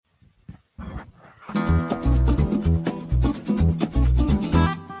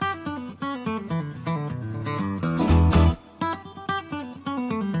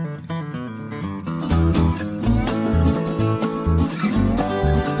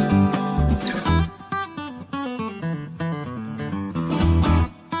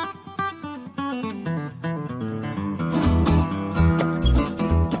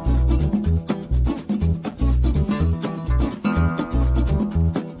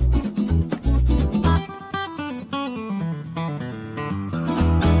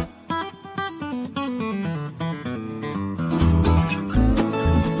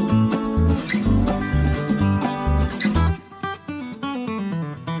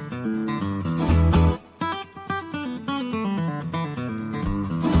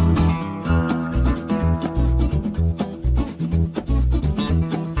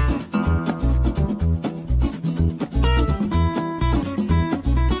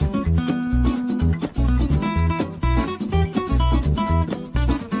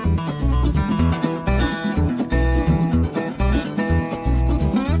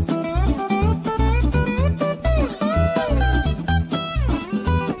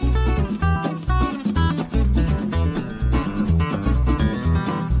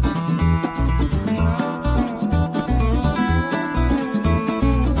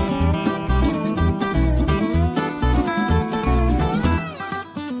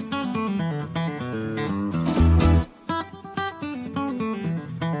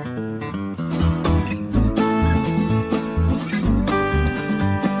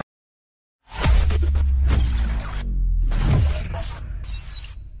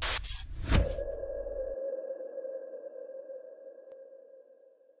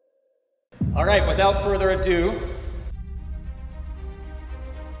All right, without further ado,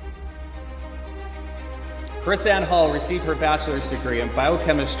 KrisAnne Hall received her bachelor's degree in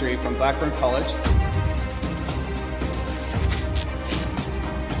biochemistry from Blackburn College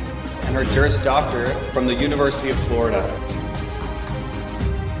and her Juris Doctorate from the University of Florida.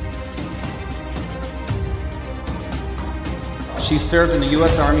 She served in the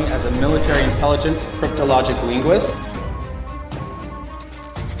U.S. Army as a military intelligence cryptologic linguist.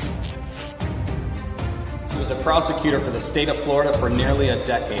 She was a prosecutor for the state of Florida for nearly a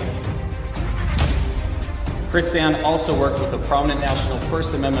decade. KrisAnne also worked with a prominent national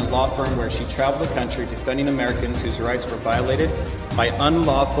First Amendment law firm where she traveled the country defending Americans whose rights were violated by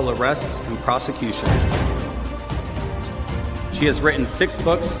unlawful arrests and prosecutions. She has written 6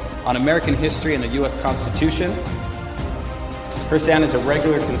 books on American history and the U.S. Constitution. KrisAnne is a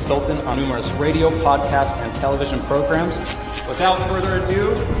regular consultant on numerous radio, podcast, and television programs. Without further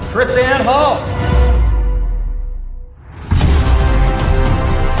ado, KrisAnne Hall.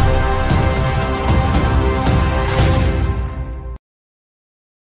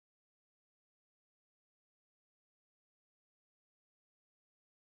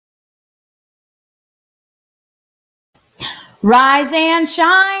 Rise and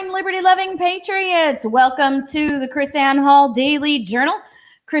shine, liberty-loving patriots. Welcome to the KrisAnne Hall Daily Journal.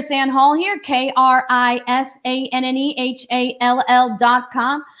 KrisAnne Hall here,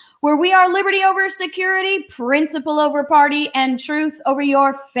 KrisAnnehall.com, where we are liberty over security, principle over party, and truth over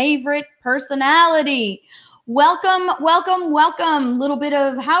your favorite personality. Welcome, welcome, welcome. Little bit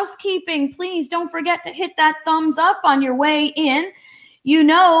of housekeeping. Please don't forget to hit that thumbs up on your way in. You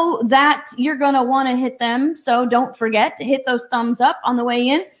know that you're going to want to hit them, so don't forget to hit those thumbs up on the way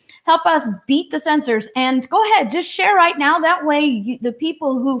in. Help us beat the censors, and go ahead, just share right now. That way the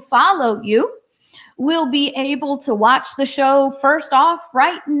people who follow you will be able to watch the show first off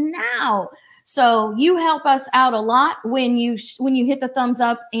right now. So you help us out a lot when you hit the thumbs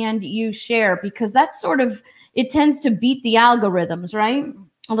up and you share, because that's sort of, it tends to beat the algorithms, right?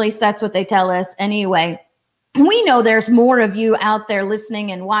 At least that's what they tell us anyway. We know there's more of you out there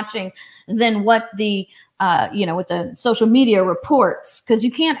listening and watching than what the, with the social media reports, because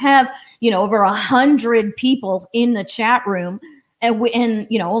you can't have, over 100 people in the chat room and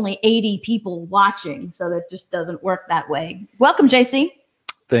only 80 people watching. So that just doesn't work that way. Welcome, JC.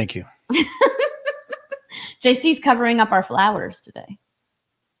 Thank you. JC's covering up our flowers today.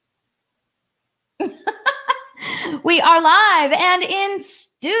 We are live and in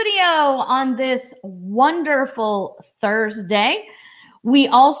studio on this wonderful Thursday. We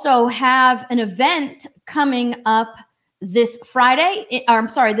also have an event coming up this Saturday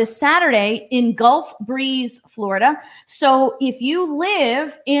in Gulf Breeze, Florida. So if you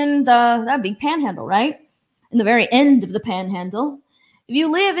live in that'd be Panhandle, right? In the very end of the Panhandle. If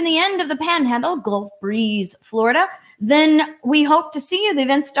you live in the end of the Panhandle, Gulf Breeze, Florida, then we hope to see you. The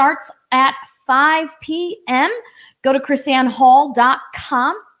event starts at 5 p.m. Go to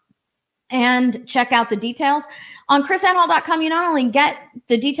KrisAnneHall.com and check out the details. On KrisAnneHall.com, you not only get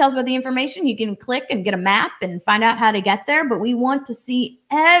the details about the information, you can click and get a map and find out how to get there, but we want to see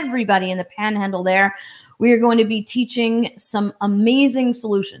everybody in the Panhandle there. We are going to be teaching some amazing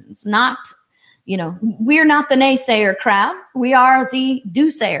solutions. We're not the naysayer crowd. We are the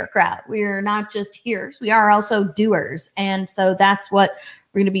do-sayer crowd. We're not just hearers. We are also doers. And so that's what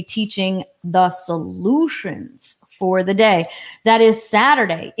we're going to be teaching, the solutions for the day. That is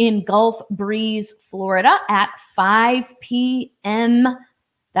Saturday in Gulf Breeze, Florida at 5 p.m.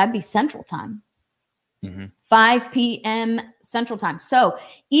 That'd be Central Time. 5 p.m. Central Time. So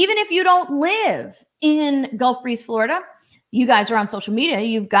even if you don't live in Gulf Breeze, Florida, you guys are on social media.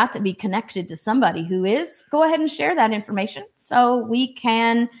 You've got to be connected to somebody who is. Go ahead and share that information so we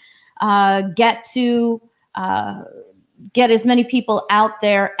can get as many people out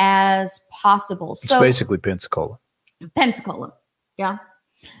there as possible. It's basically Pensacola. Pensacola, yeah.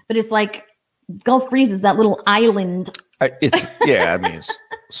 But it's like Gulf Breeze is that little island. It's a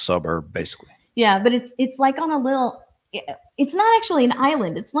suburb, basically. Yeah, but it's like on a little, it's not actually an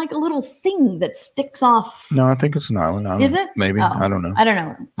island. It's like a little thing that sticks off. No, I think it's an island. Is it? Maybe. Oh, I don't know. I don't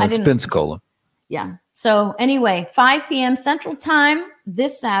know. It's Pensacola. Yeah. So anyway, 5 p.m. Central Time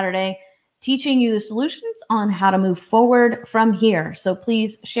this Saturday, teaching you the solutions on how to move forward from here. So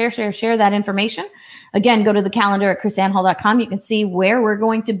please share that information. Again, go to the calendar at KrisAnneHall.com. You can see where we're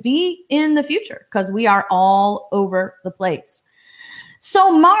going to be in the future, because we are all over the place.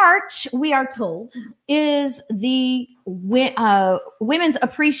 So March, we are told, is the Women's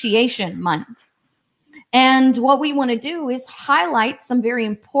Appreciation Month. And what we want to do is highlight some very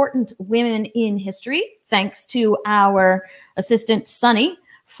important women in history, thanks to our assistant, Sunny,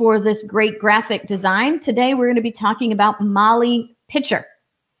 for this great graphic design. Today, we're going to be talking about Molly Pitcher.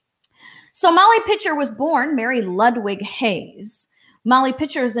 So Molly Pitcher was born Mary Ludwig Hayes. Molly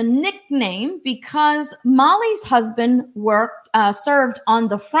Pitcher is a nickname because Molly's husband served on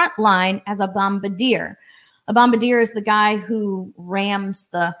the front line as a bombardier. A bombardier is the guy who rams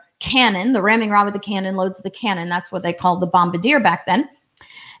the cannon, the ramming rod with the cannon, loads the cannon. That's what they called the bombardier back then.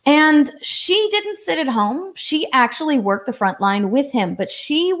 And she didn't sit at home. She actually worked the front line with him, but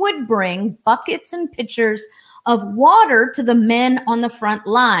she would bring buckets and pitchers of water to the men on the front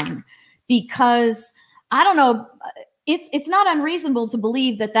line because, I don't know, it's not unreasonable to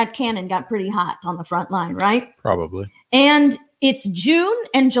believe that cannon got pretty hot on the front line, right? Probably. And it's June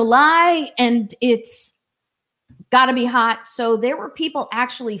and July, and it's got to be hot. So there were people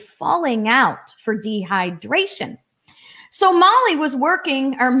actually falling out for dehydration. So Mary was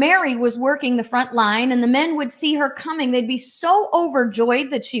working the front line, and the men would see her coming. They'd be so overjoyed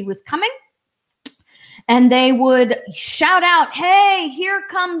that she was coming. And they would shout out, "Hey, here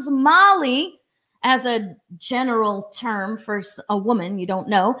comes Molly," as a general term for a woman you don't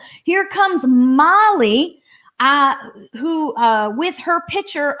know. "Here comes Molly, who with her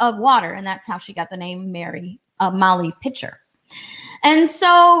pitcher of water." And that's how she got the name Molly Pitcher. And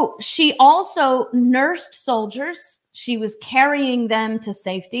so she also nursed soldiers. She was carrying them to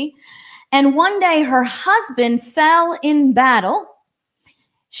safety. And one day her husband fell in battle.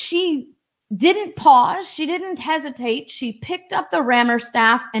 She didn't pause. She didn't hesitate. She picked up the rammer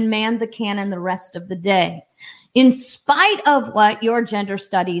staff and manned the cannon the rest of the day. In spite of what your gender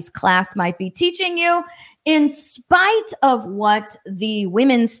studies class might be teaching you, in spite of what the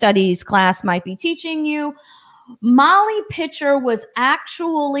women's studies class might be teaching you, Molly Pitcher was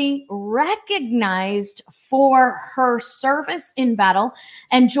actually recognized for her service in battle,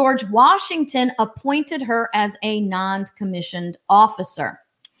 and George Washington appointed her as a non-commissioned officer.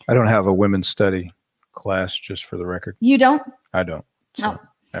 I don't have a women's study class, just for the record. You don't? I don't. So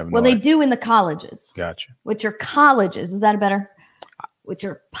no. Well, they do in the colleges. Gotcha. Which are colleges. Is that better? Which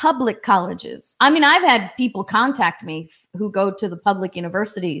are public colleges. I mean, I've had people contact me who go to the public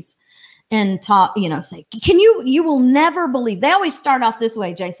universities and talk, say, you will never believe. They always start off this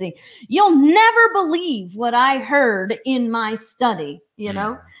way, JC. "You'll never believe what I heard in my study."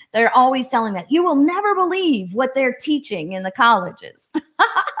 They're always telling that. You will never believe what they're teaching in the colleges.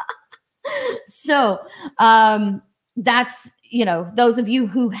 So that's, those of you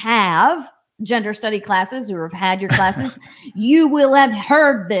who have gender study classes or have had your classes, you will have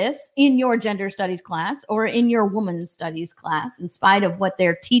heard this in your gender studies class or in your women's studies class, in spite of what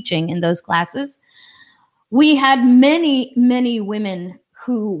they're teaching in those classes. We had many, many women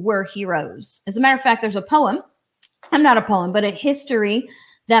who were heroes. As a matter of fact, there's a poem, not a poem, but a history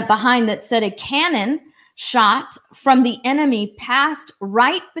that said a cannon shot from the enemy passed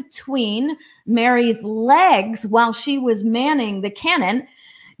right between Mary's legs while she was manning the cannon,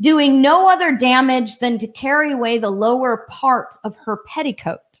 doing no other damage than to carry away the lower part of her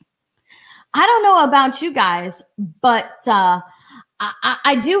petticoat. I don't know about you guys, but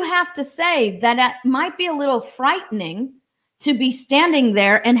I do have to say that it might be a little frightening to be standing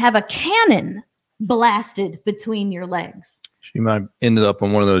there and have a cannon blasted between your legs. She might ended up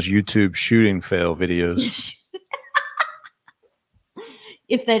on one of those YouTube shooting fail videos.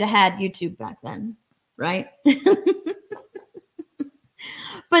 If they'd had YouTube back then, right?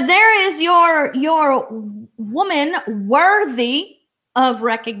 But there is your woman worthy of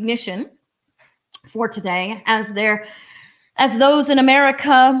recognition for today, as those in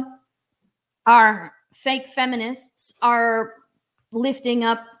America are fake feminists are lifting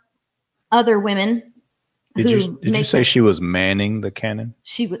up other women. Did you say she was manning the cannon?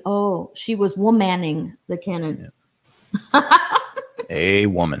 She was womanning the cannon. Yeah. A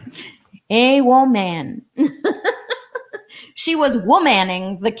woman. A woman. She was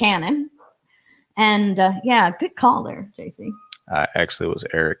womanning the cannon. And good call there, JC. Actually, it was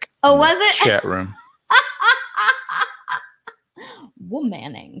Eric. Oh, was it? Chat room.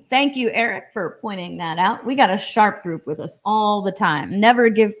 Womanning. Thank you, Eric, for pointing that out. We got a sharp group with us all the time. Never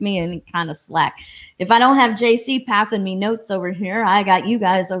give me any kind of slack. If I don't have JC passing me notes over here, I got you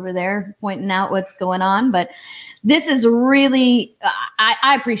guys over there pointing out what's going on. But this is really,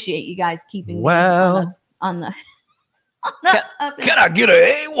 I appreciate you guys keeping me on the Can I get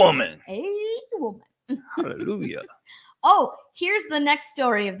a woman? A woman. Hallelujah. Oh, here's the next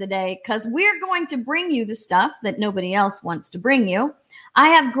story of the day, because we're going to bring you the stuff that nobody else wants to bring you. I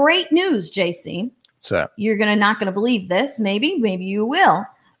have great news, JC. What's that? You're not going to believe this. Maybe you will.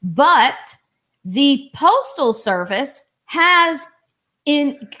 But the Postal Service has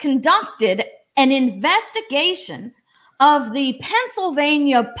conducted an investigation of the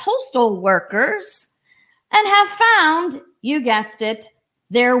Pennsylvania postal workers and have found, you guessed it,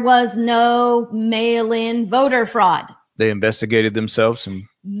 there was no mail-in voter fraud. They investigated themselves and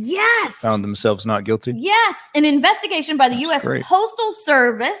Yes. found themselves not guilty Yes. An investigation by the That's U.S. great. Postal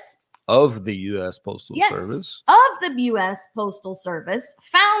Service. of the U.S. Postal Yes, Service. of the U.S. Postal Service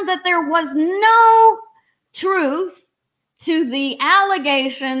found that there was no truth to the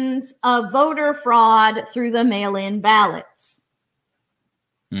allegations of voter fraud through the mail-in ballots.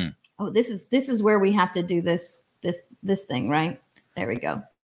 Oh, this is where we have to do this thing, right? There we go.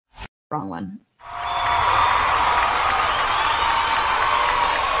 Wrong one.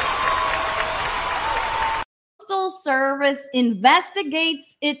 Postal Service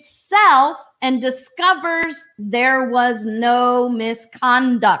investigates itself and discovers there was no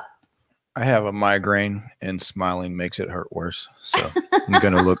misconduct. I have a migraine and smiling makes it hurt worse. So I'm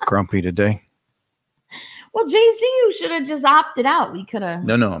going to look grumpy today. Well, JC, you should have just opted out. We could have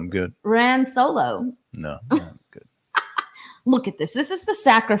No, I'm good. ran solo. No, I'm good. Look at this. This is the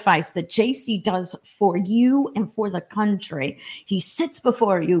sacrifice that JC does for you and for the country. He sits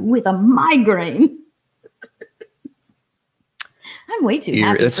before you with a migraine. I'm way too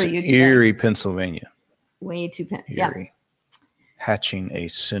happy It's for you today. Erie, Pennsylvania. Way too yeah. Erie. Hatching a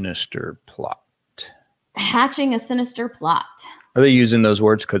sinister plot. Hatching a sinister plot. Are they using those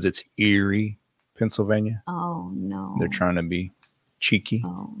words because it's Erie, Pennsylvania? Oh no. They're trying to be cheeky.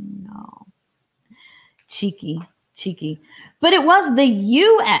 Oh no. Cheeky. But it was the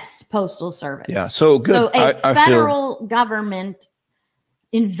U.S. Postal Service. Yeah, so good. So a I federal government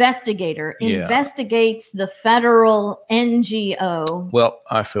investigator Yeah. investigates the federal NGO. Well,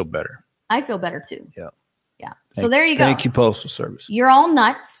 I feel better. I feel better too. Yeah. Yeah. So there you go. Thank you, Postal Service. You're all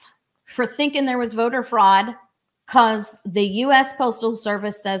nuts for thinking there was voter fraud because the U.S. Postal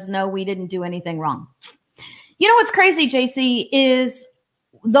Service says, no, we didn't do anything wrong. You know what's crazy, JC, is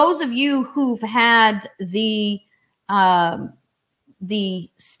those of you who've had the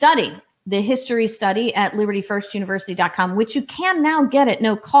study, the history study at libertyfirstuniversity.com, which you can now get at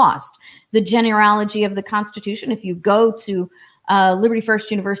no cost, the genealogy of the Constitution. If you go to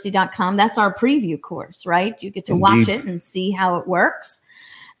libertyfirstuniversity.com, that's our preview course, right? You get to watch it and see how it works.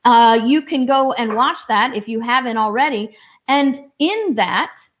 You can go and watch that if you haven't already. And in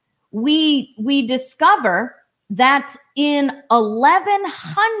that, we discover that in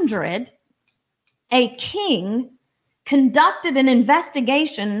 1100, a king conducted an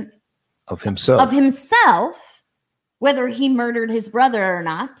investigation Of himself. Whether he murdered his brother or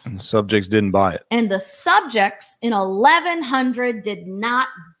not. And the subjects didn't buy it. And the subjects in 1100 did not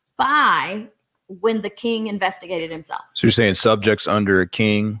buy when the king investigated himself. So you're saying subjects under a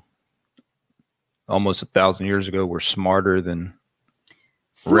king almost 1,000 years ago were smarter than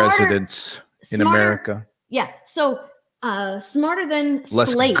residents in America? Yeah. So smarter than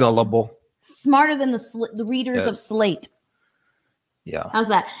Less Slate. gullible? Smarter than the readers of Slate. Yeah. How's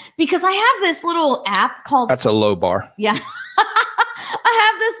that? Because I have this little app called... That's a low bar. Yeah.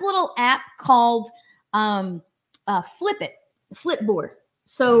 I have this little app called Flipboard.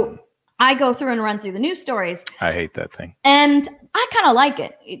 So I go through and run through the news stories. I hate that thing. And I kind of like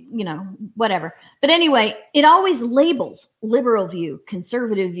it, whatever. But anyway, it always labels liberal view,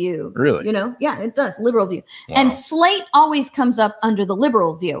 conservative view. Really? Yeah, it does. Liberal view. Wow. And Slate always comes up under the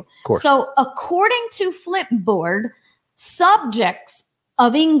liberal view. Of course. So according to Flipboard, subjects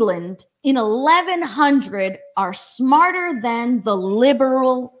of England in 1100 are smarter than the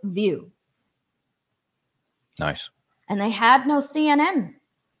liberal view. Nice. And they had no CNN,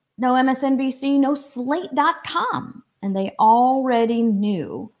 no MSNBC, no Slate.com. And they already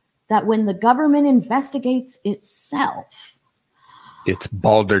knew that when the government investigates itself, It's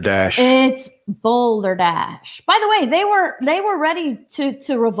balderdash. it's balderdash. By the way, they were ready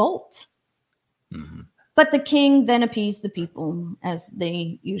to revolt. Mm-hmm. But the king then appeased the people, as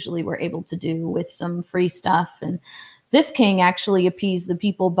they usually were able to do with some free stuff. And this king actually appeased the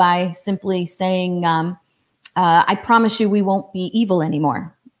people by simply saying, I promise you we won't be evil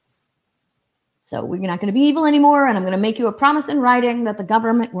anymore. So we're not going to be evil anymore, and I'm going to make you a promise in writing that the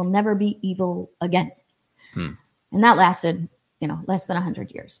government will never be evil again. And that lasted, less than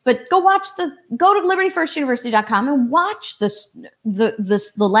 100 years. But go to libertyfirstuniversity.com and watch the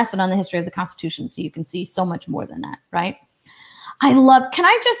lesson on the history of the Constitution, so you can see so much more than that, right? Can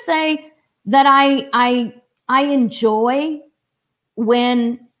I just say that I enjoy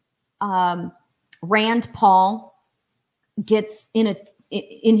when Rand Paul gets in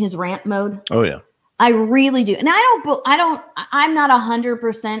his rant mode. Oh yeah. I really do. And I'm not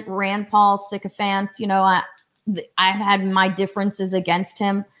 100% Rand Paul sycophant. I've had my differences against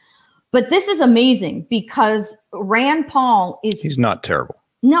him, But this is amazing because Rand Paul He's not terrible.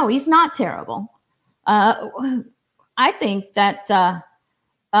 No, he's not terrible. I think that,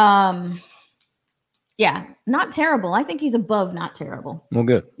 yeah, not terrible. I think he's above not terrible. Well,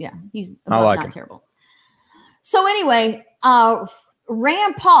 good. Yeah, he's above like not him. terrible. So anyway,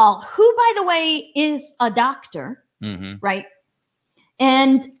 Rand Paul, who, by the way, is a doctor, right?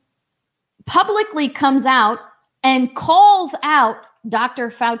 And publicly comes out and calls out Dr.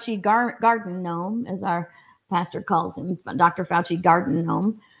 Fauci Garden Gnome, as our pastor calls him, Dr. Fauci Garden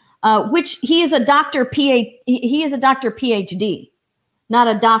Gnome, which he is a doctor he is a doctor PhD, not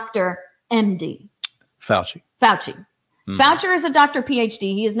a doctor MD. Fauci. Fauci is a doctor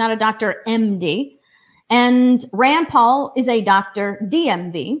PhD. He is not a doctor MD. And Rand Paul is a doctor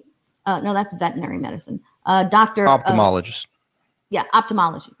DMV. No, that's veterinary medicine. Doctor Ophthalmologist. Yeah,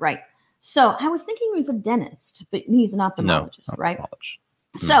 ophthalmology, right. So I was thinking he was a dentist, but he's an ophthalmologist, No, right? ophthalmologist.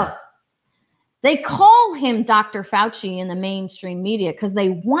 So they call him Dr. Fauci in the mainstream media because they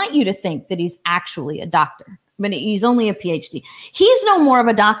want you to think that he's actually a doctor, but he's only a PhD. He's no more of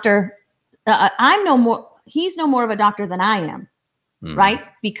a doctor. He's no more of a doctor than I am, right?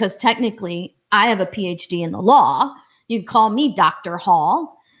 Because technically I have a PhD in the law. You can call me Dr.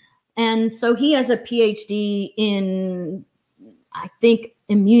 Hall. And so he has a PhD in, I think,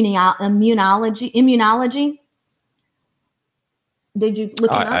 immunology. Did you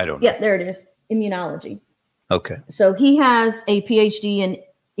look it up? I don't know. Yeah, there it is. Immunology. Okay. So he has a PhD in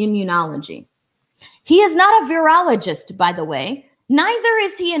immunology. He is not a virologist, by the way. Neither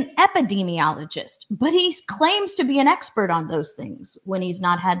is he an epidemiologist, but he claims to be an expert on those things when he's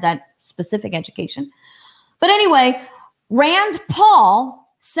not had that specific education. But anyway, Rand Paul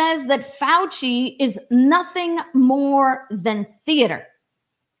says that Fauci is nothing more than theater.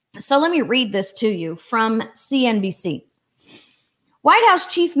 So let me read this to you from CNBC. White House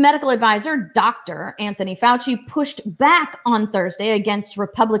Chief Medical Advisor Dr. Anthony Fauci pushed back on Thursday against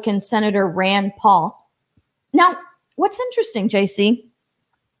Republican Senator Rand Paul. Now, what's interesting, JC,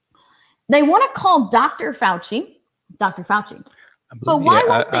 they want to call Dr. Fauci. But why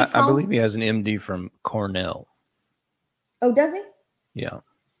won't they call... I believe he has an MD from Cornell. Oh, does he? Yeah.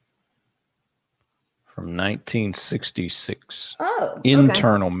 From 1966. Oh, okay.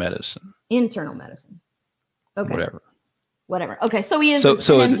 Internal medicine. Okay. Whatever. Okay, so he is an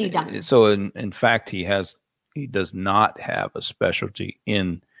MD doctor. So in fact, he does not have a specialty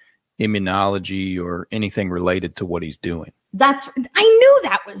in immunology or anything related to what he's doing. I knew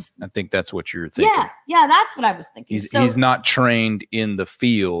that was. I think that's what you're thinking. Yeah, that's what I was thinking. He's not trained in the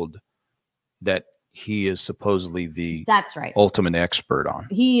field that he is supposedly the ultimate expert on.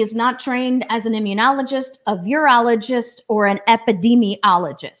 He is not trained as an immunologist, a virologist, or an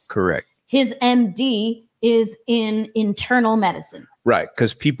epidemiologist. Correct. His MD is in internal medicine. Right,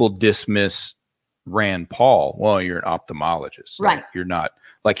 because people dismiss Rand Paul. Well, you're an ophthalmologist. Right. You're not,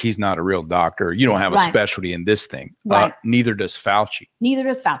 like, he's not a real doctor. You don't have a specialty in this thing. Right. Neither does Fauci.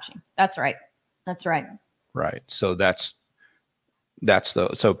 That's right. Right. So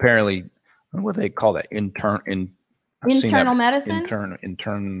so apparently, what do they call that? Internal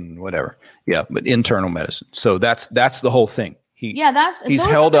medicine? Whatever. Yeah, but internal medicine. So that's the whole thing. He's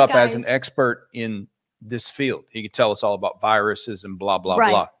held up as an expert in this field. He could tell us all about viruses and blah, blah,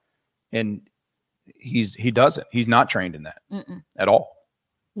 blah. And he doesn't. He's not trained in that at all.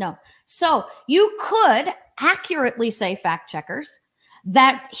 No. So you could accurately say, fact checkers,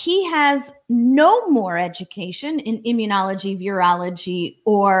 that he has no more education in immunology, virology,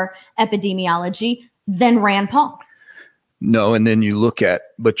 or epidemiology than Rand Paul. No, and then you look at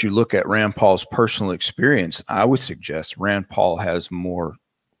Rand Paul's personal experience. I would suggest Rand Paul has more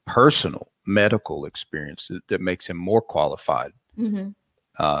personal medical experience that makes him more qualified than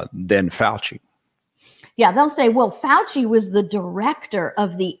Fauci. Yeah, they'll say, well, Fauci was the director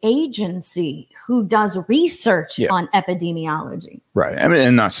of the agency who does research on epidemiology. Right. I mean,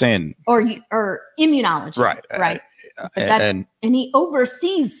 I'm not saying... Or immunology. Right. And he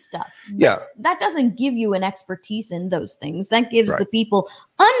oversees stuff. Yeah. That doesn't give you an expertise in those things. That gives the people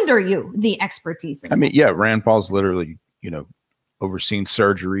under you the expertise. Rand Paul's literally, overseen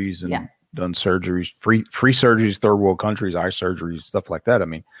surgeries and done surgeries, free surgeries, third world countries, eye surgeries, stuff like that. I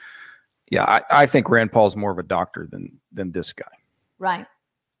mean, I think Rand Paul's more of a doctor than this guy. Right.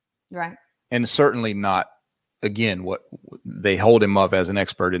 And certainly not, again, what they hold him up as an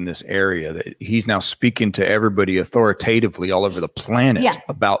expert in this area, that he's now speaking to everybody authoritatively all over the planet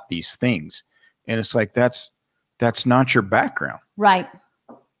about these things. And it's like, that's not your background. Right.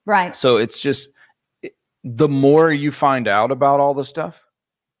 So it's just, the more you find out about all the stuff,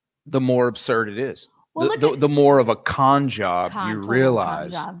 the more absurd it is. Well, the more of a con job you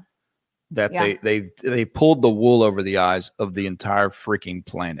realize that they pulled the wool over the eyes of the entire freaking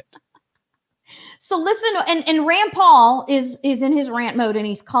planet. So listen, and Rand Paul is in his rant mode, and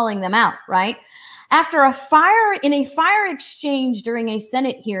he's calling them out, right? After a fire exchange during a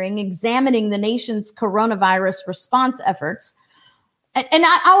Senate hearing examining the nation's coronavirus response efforts. And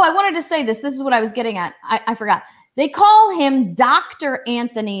I wanted to say this. This is what I was getting at. I forgot. They call him Dr.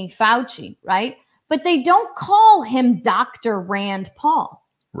 Anthony Fauci, right? But they don't call him Dr. Rand Paul.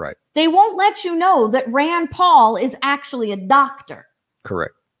 Right. They won't let you know that Rand Paul is actually a doctor.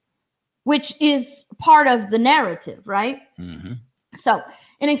 Correct. Which is part of the narrative, right? Mm-hmm. So,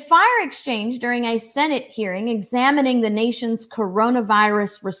 in a fire exchange during a Senate hearing examining the nation's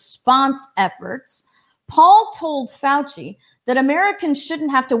coronavirus response efforts, Paul told Fauci that Americans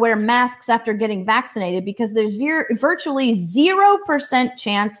shouldn't have to wear masks after getting vaccinated because there's virtually 0%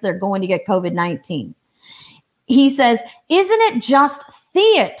 chance they're going to get COVID-19. He says, isn't it just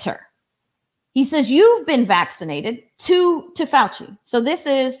theater? He says, you've been vaccinated to Fauci. So this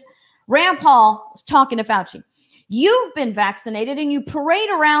is Rand Paul talking to Fauci. You've been vaccinated and you parade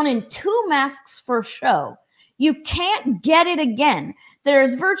around in 2 masks for show. You can't get it again.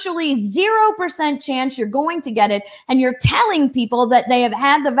 There's virtually 0% chance you're going to get it. And you're telling people that they have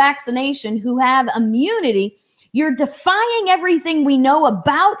had the vaccination who have immunity. You're defying everything we know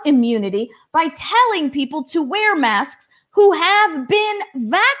about immunity by telling people to wear masks who have been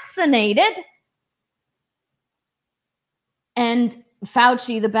vaccinated. And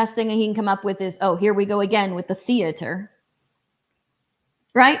Fauci, the best thing he can come up with is, oh, here we go again with the theater.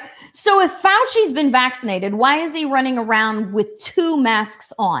 Right? So if Fauci's been vaccinated, why is he running around with 2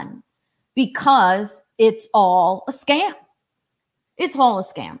 masks on? Because it's all a scam. It's all a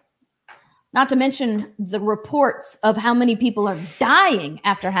scam. Not to mention the reports of how many people are dying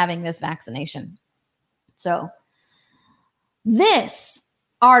after having this vaccination. So this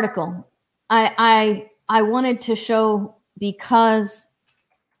article, I wanted to show because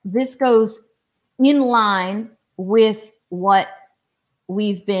this goes in line with what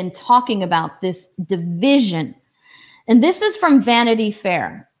we've been talking about, this division. And this is from Vanity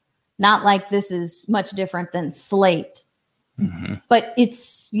Fair. Not like this is much different than Slate. Mm-hmm. But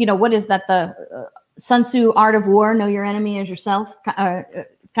it's, what is that? The Sun Tzu Art of War, know your enemy as yourself kind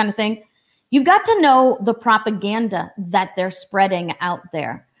of thing. You've got to know the propaganda that they're spreading out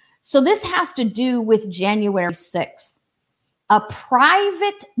there. So this has to do with January 6th. A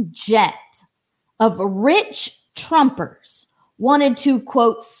private jet of rich Trumpers wanted to,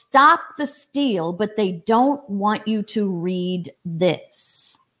 quote, stop the steal, but they don't want you to read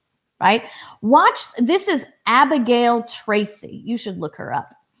this, right? This is Abigail Tracy. You should look her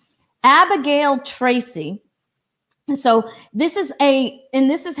up. Abigail Tracy. So this is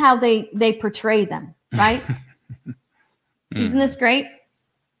how they portray them, right? Isn't this great?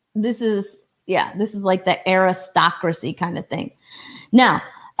 This is like the aristocracy kind of thing. Now,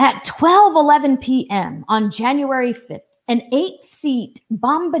 at 12:11 p.m. on January 5th, an 8-seat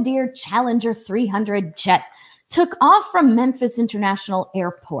Bombardier Challenger 300 jet took off from Memphis International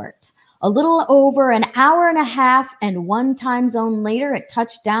Airport. A little over an hour and a half and 1 time zone later, it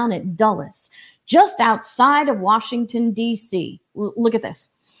touched down at Dulles, just outside of Washington, D.C. Look at this.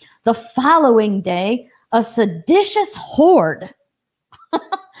 The following day, a seditious horde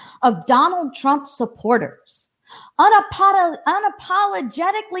of Donald Trump supporters,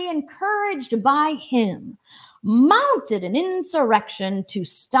 unapologetically encouraged by him, mounted an insurrection to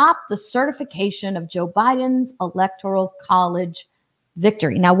stop the certification of Joe Biden's Electoral College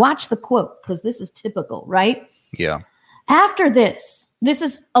victory. Now watch the quote, because this is typical, right? Yeah. After this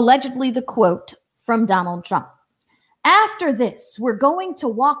is allegedly the quote from Donald Trump. After this, we're going to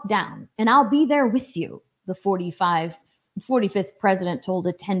walk down, and I'll be there with you, the 45th president told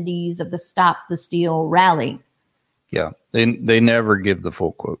attendees of the Stop the Steal rally. Yeah, they never give the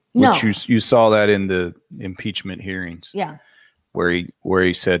full quote. No. Which you saw that in the impeachment hearings. Yeah. Where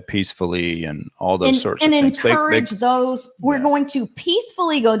he said peacefully and all those sorts of things. And encourage those. We're going to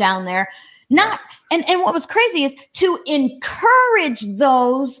peacefully go down there. And what was crazy is to encourage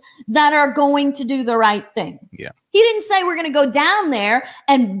those that are going to do the right thing. Yeah. He didn't say we're going to go down there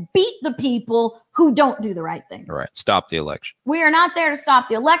and beat the people who don't do the right thing. Right. Stop the election. We are not there to stop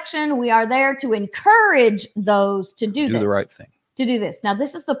the election. We are there to encourage those to do the right thing. To do this. Now,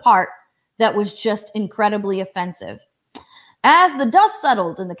 this is the part that was just incredibly offensive. As the dust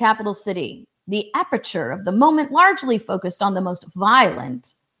settled in the capital city, the aperture of the moment largely focused on the most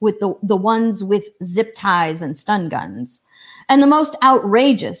violent, with the ones with zip ties and stun guns, and the most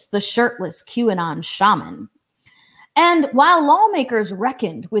outrageous, the shirtless QAnon shaman. And while lawmakers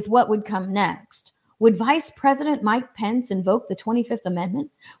reckoned with what would come next, Would Vice President Mike Pence invoke the 25th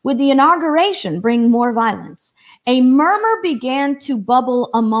Amendment? Would the inauguration bring more violence? A murmur began to bubble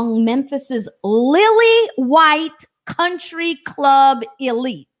among Memphis's lily white country club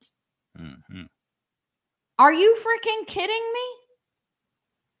elite. Mm-hmm. Are you freaking kidding me?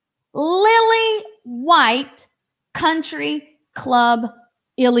 Lily white country club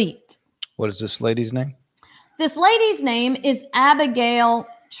elite. What is this lady's name? This lady's name is Abigail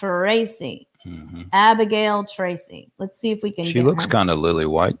Tracy. Mm-hmm. Abigail Tracy. Let's see if we can. She looks kind of lily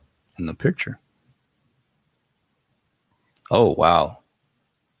white in the picture. Oh, wow.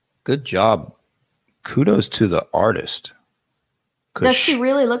 Good job. Kudos to the artist. Does she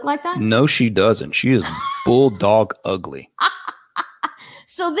really look like that? No, she doesn't. She is bulldog ugly.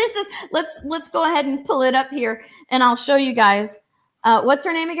 So this is, let's go ahead and pull it up here and I'll show you guys. What's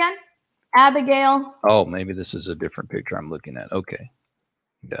her name again? Abigail. Oh, maybe this is a different picture I'm looking at. Okay.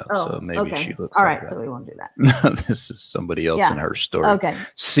 Yeah, so maybe she looks all right, like so we won't do that. This is somebody else in her story. Okay.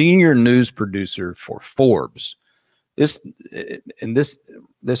 Senior news producer for Forbes. This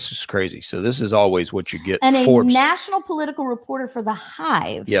is crazy. So this is always what you get. And Forbes. A national political reporter for The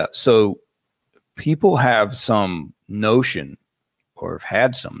Hive. Yeah. So people have some notion or have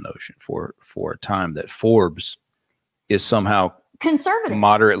had some notion for a time that Forbes is somehow conservative,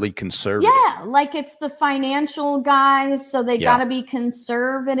 moderately conservative. Yeah, like it's the financial guys, so they got to be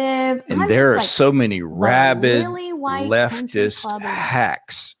conservative. And there are so many rabid leftist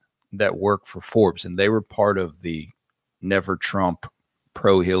hacks that work for Forbes, and they were part of the Never Trump,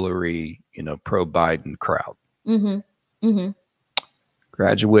 pro-Hillary, pro-Biden crowd. Mm-hmm. Mm-hmm.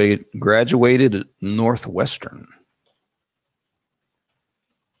 Graduated at Northwestern.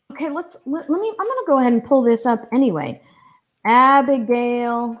 Okay, let me. I'm going to go ahead and pull this up anyway.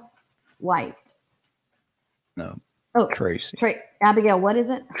 Abigail White. No. Oh, Tracy. Abigail, what is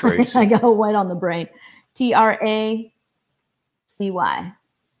it? Tracy. I got white on the brain. Tracy.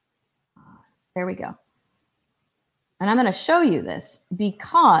 There we go. And I'm going to show you this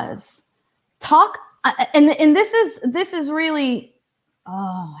because and this is really,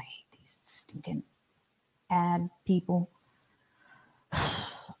 oh, I hate these stinking ad people.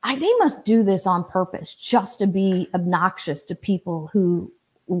 They must do this on purpose just to be obnoxious to people who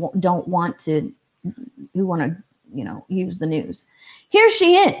don't want to, use the news. Here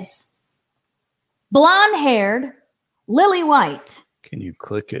she is, blonde-haired, lily white. Can you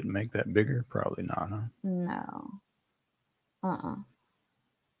click it and make that bigger? Probably not, huh? No.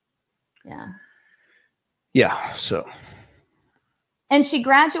 Yeah. Yeah, so. And she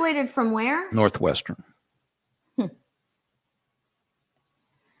graduated from where? Northwestern.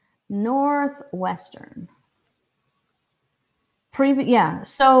 Northwestern. Yeah.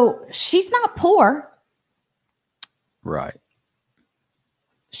 So she's not poor. Right.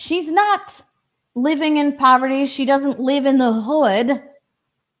 She's not living in poverty. She doesn't live in the hood.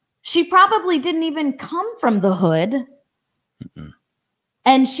 She probably didn't even come from the hood. Mm-mm.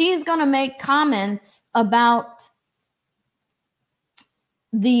 And she's going to make comments about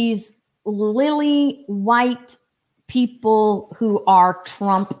these lily white people who are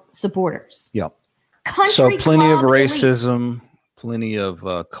Trump supporters. Yep. So plenty of racism, plenty of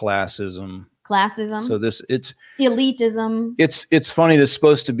classism. So it's elitism. It's funny. This is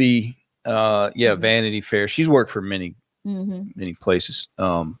supposed to be Vanity Fair. She's worked for many places.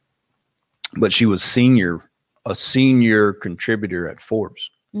 But she was a senior contributor at Forbes.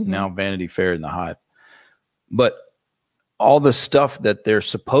 Now Vanity Fair and The Hive. But all the stuff that they're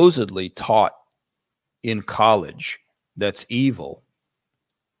supposedly taught in college that's evil,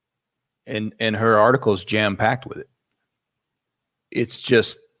 and her article is jam-packed with it. It's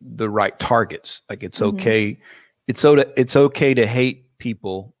just the right targets. Like it's okay. It's okay to hate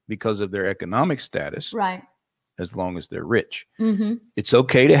people because of their economic status, right? As long as they're rich. It's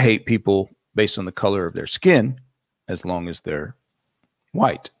okay to hate people based on the color of their skin, as long as they're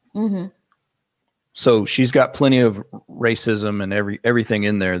white. So she's got plenty of racism and everything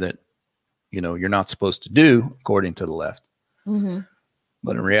in there that you're not supposed to do according to the left.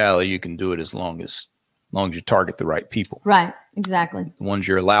 But in reality, you can do it as long as you target the right people. Right. Exactly. The ones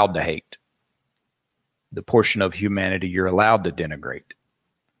you're allowed to hate. The portion of humanity you're allowed to denigrate.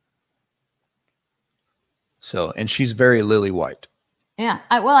 So, and she's very lily white. Yeah.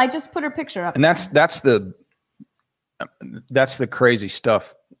 I just put her picture up. And that's the crazy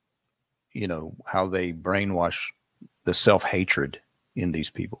stuff. How they brainwash the self-hatred in these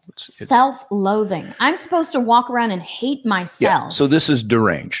people. It's self-loathing. I'm supposed to walk around and hate myself. Yeah, so this is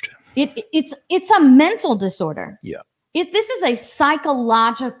deranged. It's a mental disorder. Yeah. This is a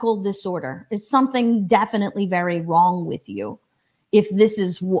psychological disorder. It's something definitely very wrong with you if this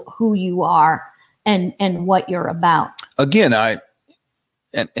is who you are and what you're about. Again,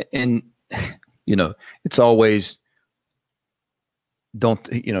 it's always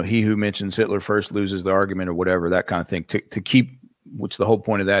he who mentions Hitler first loses the argument or whatever, that kind of thing, to keep, which the whole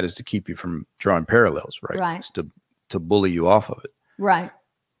point of that is to keep you from drawing parallels, right? Right. It's to bully you off of it. Right.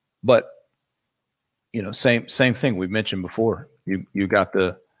 But, same thing we've mentioned before. You got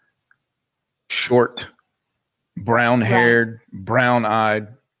the short, brown-haired, brown-eyed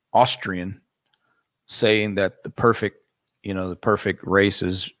Austrian saying that the perfect race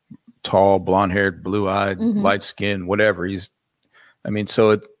is tall, blonde-haired, blue-eyed, light-skinned, whatever.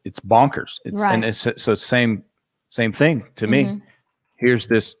 So it's bonkers. Same thing to me. Here's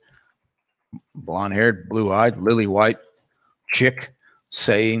this blonde-haired, blue-eyed, lily-white chick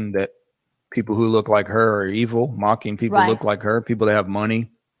saying that people who look like her are evil, mocking people who look like her, people that have money.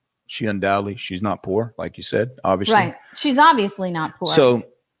 She's not poor, like you said, obviously. Right. She's obviously not poor. So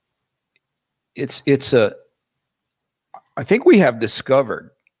I think we have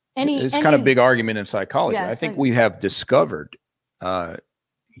discovered, it's kind of a big argument in psychology. Yes, I think we have discovered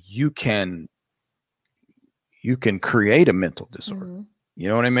you can create a mental disorder. You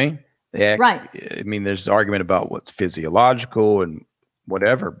know what I mean? Right. I mean, there's argument about what's physiological and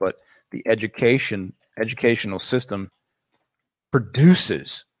whatever, but the educational system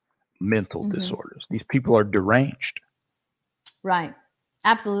produces mental disorders. These people are deranged. Right.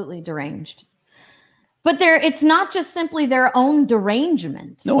 Absolutely deranged. But it's not just simply their own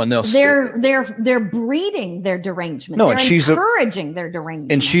derangement. No, and they're breeding their derangement. No, they're encouraging their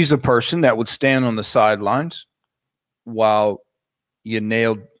derangement. And she's a person that would stand on the sidelines while you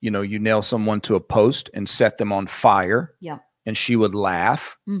nail someone to a post and set them on fire. Yeah. And she would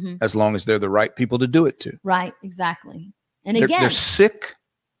laugh as long as they're the right people to do it to. Right, exactly. And they're sick,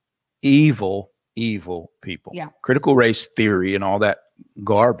 evil people. Yeah. Critical race theory and all that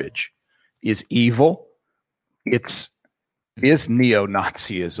garbage is evil. It is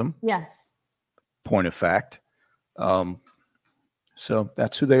neo-Nazism. Yes. Point of fact. So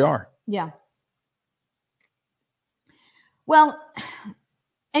that's who they are. Yeah. Well,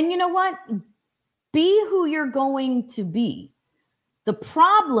 and you know what? Be who you're going to be. The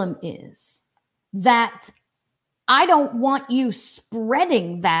problem is that I don't want you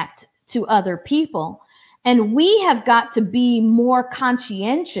spreading that to other people. And we have got to be more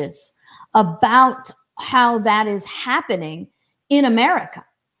conscientious about how that is happening in America.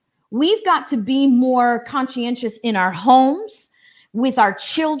 We've got to be more conscientious in our homes, with our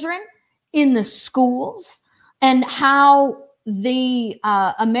children, in the schools, and how the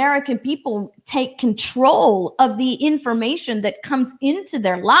American people take control of the information that comes into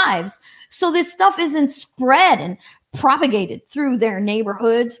their lives, so this stuff isn't spread and propagated through their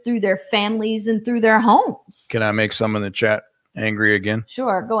neighborhoods, through their families, and through their homes. Can I make some in the chat angry again?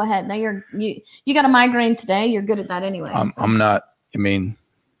 Sure, go ahead. Now you got a migraine today. You're good at that anyway. I'm not. I'm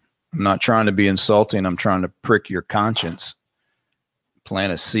not trying to be insulting. I'm trying to prick your conscience,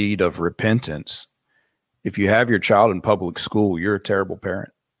 plant a seed of repentance. If you have your child in public school, you're a terrible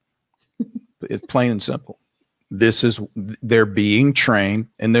parent. It's plain and simple. They're being trained,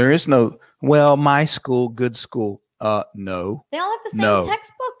 and there is no, well, my school, good school. No. They all have the same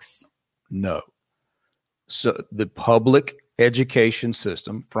textbooks. No. So the public education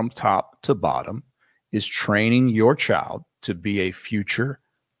system from top to bottom is training your child to be a future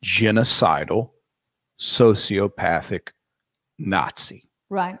genocidal, sociopathic Nazi.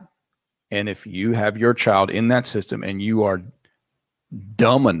 Right. And if you have your child in that system and you are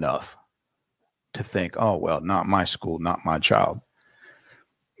dumb enough to think, oh, well, not my school, not my child,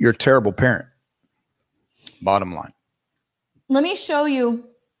 you're a terrible parent. Bottom line. Let me show you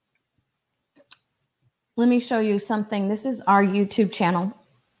something. This is our YouTube channel.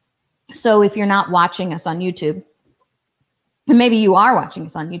 So if you're not watching us on YouTube, and maybe you are watching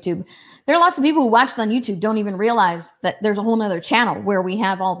us on YouTube, there are lots of people who watch us on YouTube don't even realize that there's a whole nother channel where we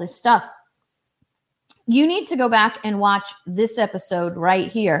have all this stuff. You need to go back and watch this episode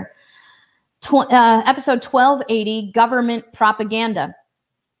right here. Episode 1280, Government Propaganda.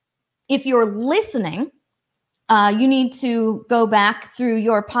 If you're listening, you need to go back through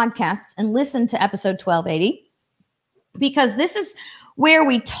your podcasts and listen to episode 1280, because this is where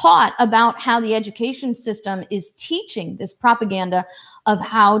we taught about how the education system is teaching this propaganda of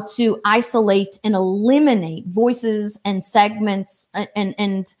how to isolate and eliminate voices and segments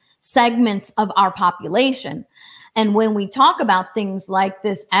and segments of our population. And when we talk about things like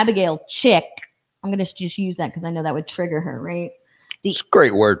this Abigail Chick, I'm going to just use that because I know that would trigger her, right? It's a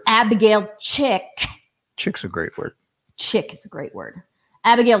great word. Abigail Chick. Chick's a great word. Chick is a great word.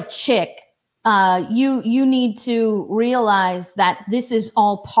 Abigail Chick. You need to realize that this is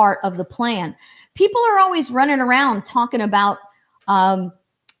all part of the plan. People are always running around talking about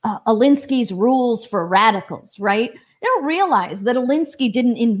Alinsky's rules for radicals, right? They don't realize that Alinsky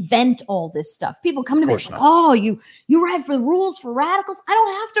didn't invent all this stuff. People come to me like, oh, you read for the rules for radicals? I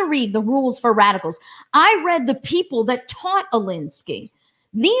don't have to read the rules for radicals. I read the people that taught Alinsky.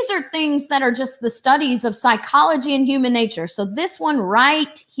 These are things that are just the studies of psychology and human nature. So this one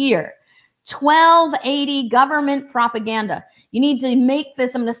right here, 1280 government propaganda. You need to make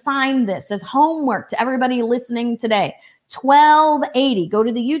this, I'm going to assign this as homework to everybody listening today. 1280. Go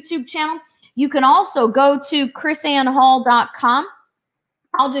to the YouTube channel. You can also go to chrisannehall.com.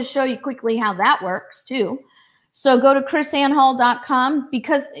 I'll just show you quickly how that works too. So go to chrisannehall.com,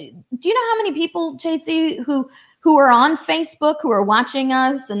 because do you know how many people, JC, who are on Facebook, who are watching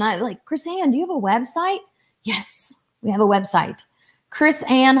us, and I like, Chris-Ann, do you have a website? Yes, we have a website,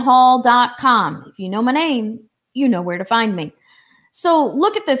 chrisannehall.com. If you know my name, you know where to find me. So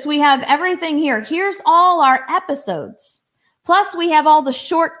look at this. We have everything here. Here's all our episodes. Plus, we have all the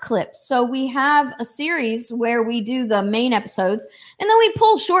short clips. So we have a series where we do the main episodes, and then we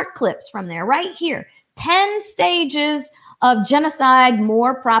pull short clips from there right here. 10 stages of genocide,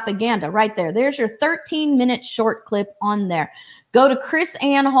 more propaganda right there. There's your 13-minute short clip on there. Go to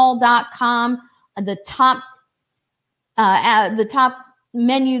chrisannehall.com. The top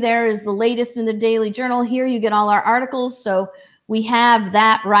menu there is the latest in the Daily Journal. Here you get all our articles. So we have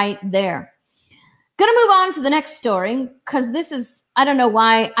that right there. Going to move on to the next story, because this is, I don't know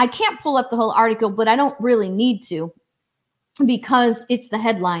why. I can't pull up the whole article, but I don't really need to, because it's the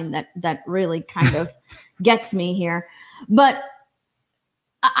headline that really kind of gets me here. But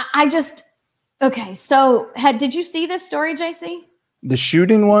I just, okay, so did you see this story, JC? The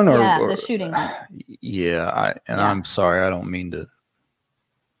shooting one? Yeah, the shooting one. Yeah, I'm sorry, I don't mean to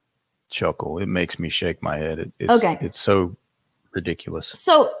chuckle. It makes me shake my head. It's so ridiculous.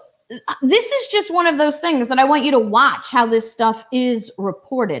 So this is just one of those things that I want you to watch how this stuff is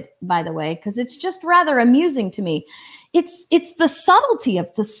reported, by the way, because it's just rather amusing to me. It's the subtlety of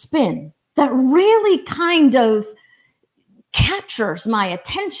the spin that really kind of captures my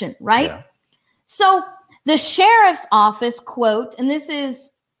attention, right? Yeah. So the sheriff's office, quote, and this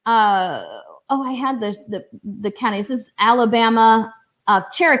is, I had the county. This is Alabama,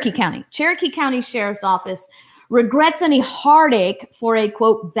 Cherokee County. Cherokee County Sheriff's Office regrets any heartache for a,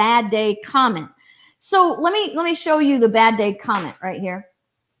 quote, bad day comment. So let me show you the bad day comment right here.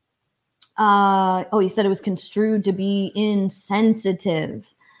 He said it was construed to be insensitive.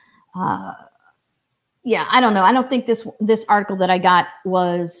 Yeah, I don't know. I don't think this article that I got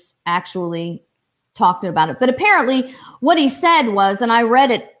was actually talking about it. But apparently what he said was, and I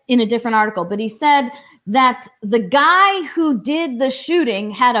read it in a different article, but he said that the guy who did the shooting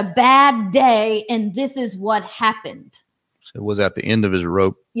had a bad day, and this is what happened. So it was at the end of his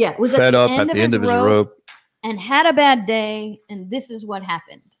rope. Yeah, it was fed up at the end of his rope. And had a bad day, and this is what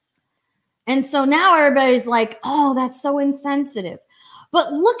happened. And so now everybody's like, oh, that's so insensitive.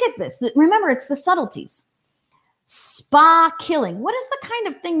 But look at this. Remember, it's the subtleties. Spa killing. What is the kind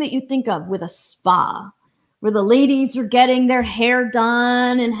of thing that you think of with a spa? Where the ladies are getting their hair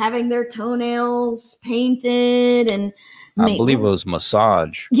done and having their toenails painted, and I believe it was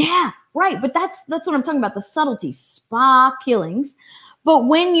massage. Yeah, right. But that's what I'm talking about, the subtlety, spa killings. But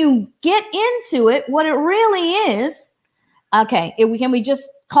when you get into it, what it really is, okay, can we just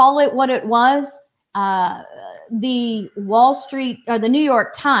call it what it was? The Wall Street or the New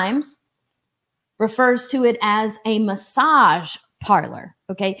York Times refers to it as a massage parlor.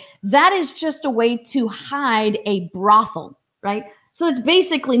 Okay, that is just a way to hide a brothel, right? So it's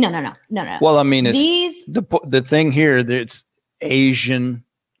basically no. Well, I mean, it's the thing here. It's Asian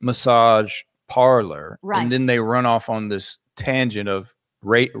massage parlor, right? And then they run off on this tangent of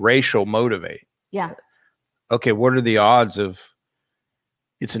racial motivate. Yeah. Okay, what are the odds of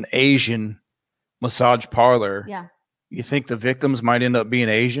it's an Asian massage parlor? Yeah. You think the victims might end up being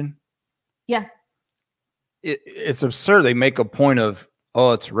Asian? Yeah. It's absurd. They make a point of,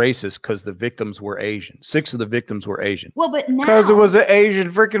 oh, it's racist because the victims were Asian. 6 of the victims were Asian. Well, but now, because it was an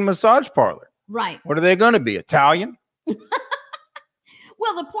Asian freaking massage parlor. Right. What are they going to be? Italian?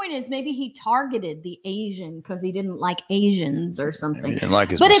 Well, the point is maybe he targeted the Asian because he didn't like Asians or something. He didn't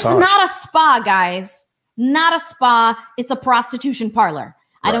like his but massage. It's not a spa, guys. Not a spa. It's a prostitution parlor.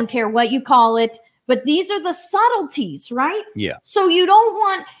 Right. I don't care what you call it. But these are the subtleties, right? Yeah. So you don't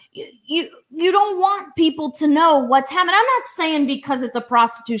want you don't want people to know what's happening. I'm not saying because it's a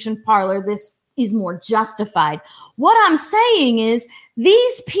prostitution parlor, this is more justified. What I'm saying is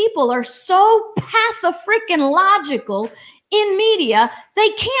these people are so patho-freaking-logical in media, they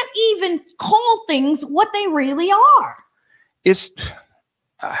can't even call things what they really are.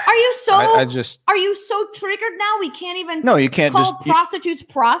 Are you so triggered now? We can't even you can't call prostitutes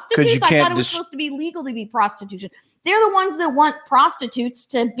prostitutes. I thought it was supposed to be legal to be prostitution. They're the ones that want prostitutes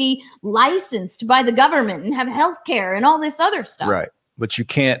to be licensed by the government and have health care and all this other stuff. Right. But you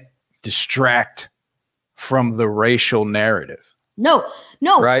can't distract from the racial narrative. No.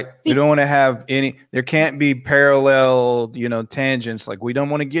 Right. We don't want to have there can't be parallel, tangents. Like, we don't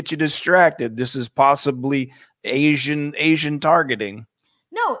want to get you distracted. This is possibly Asian targeting.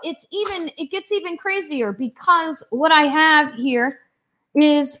 No, it gets even crazier, because what I have here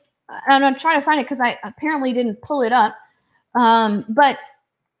is, and I'm trying to find it because I apparently didn't pull it up. But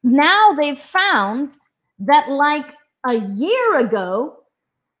now they've found that like a year ago,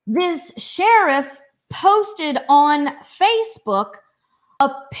 this sheriff posted on Facebook a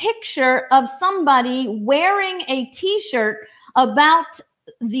picture of somebody wearing a t-shirt about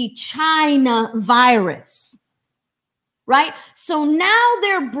the China virus. Right? So now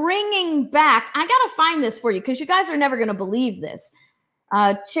they're bringing back, I got to find this for you because you guys are never going to believe this.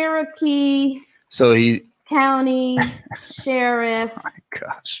 Cherokee County Sheriff. My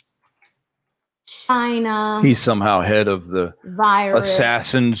gosh. China. He's somehow head of the virus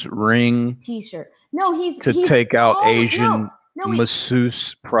assassin's ring t-shirt. No, he's take out Asian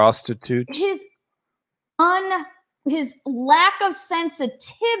masseuse prostitutes. His lack of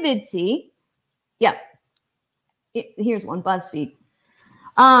sensitivity. Yeah. Here's one, BuzzFeed.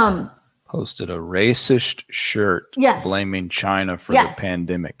 Posted a racist shirt blaming China for the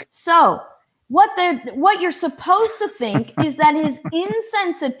pandemic. So what you're supposed to think is that his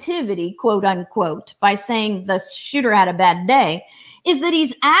insensitivity, quote unquote, by saying the shooter had a bad day, is that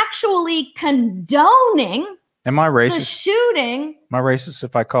he's actually condoning Am I racist? The shooting. Am I racist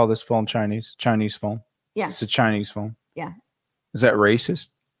if I call this phone Chinese phone? Yeah. It's a Chinese phone. Yeah. Is that racist?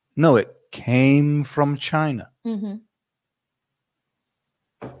 No, it came from China. Mm-hmm.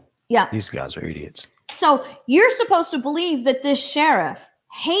 Yeah. These guys are idiots. So you're supposed to believe that this sheriff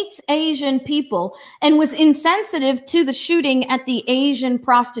hates Asian people and was insensitive to the shooting at the Asian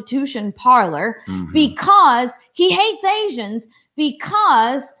prostitution parlor because he hates Asians,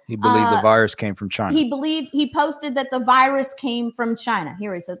 because he believed the virus came from China. He posted that the virus came from China.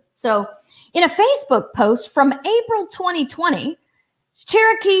 Here he said. So in a Facebook post from April 2020,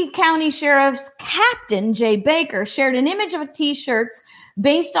 Cherokee County Sheriff's Captain Jay Baker shared an image of a t-shirts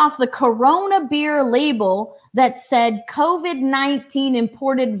based off the Corona beer label that said COVID-19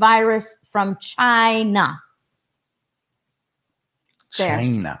 imported virus from China.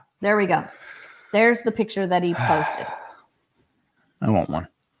 China. There we go. There's the picture that he posted. I want one.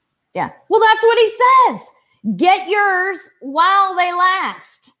 Yeah. Well, that's what he says. Get yours while they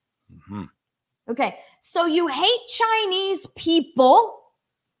last. Mm-hmm. Okay. So you hate Chinese people.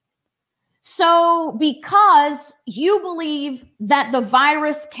 So because you believe that the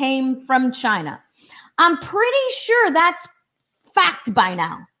virus came from China. I'm pretty sure that's fact by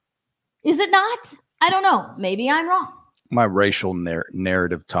now. Is it not? I don't know. Maybe I'm wrong. My racial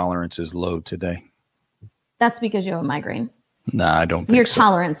narrative tolerance is low today. That's because you have a migraine. No, I don't think Your so.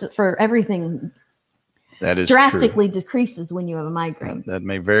 tolerance for everything that is drastically decreases when you have a migraine. That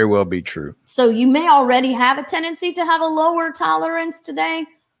may very well be true. So you may already have a tendency to have a lower tolerance today,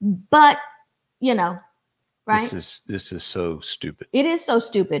 but you know, right? This is so stupid. It is so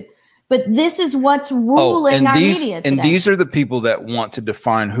stupid. But this is what's ruling our media today. And these are the people that want to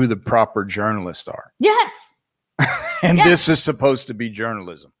define who the proper journalists are. Yes. And this is supposed to be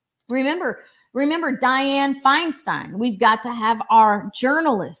journalism. Remember Dianne Feinstein. We've got to have our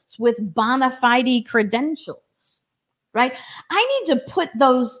journalists with bona fide credentials, right? I need to put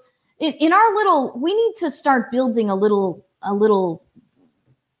those in our little, we need to start building a little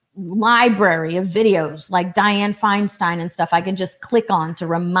library of videos like Dianne Feinstein and stuff I can just click on to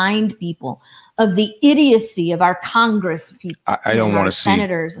remind people of the idiocy of our Congress people. I don't want to see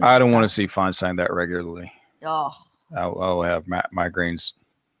senators. I don't want to see Feinstein that regularly. Oh, I'll have migraines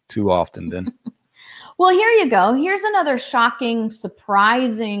too often then. Well, here you go. Here's another shocking,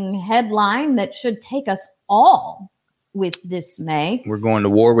 surprising headline that should take us all with dismay. We're going to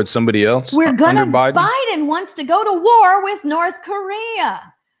war with somebody else. We're going to Biden wants to go to war with North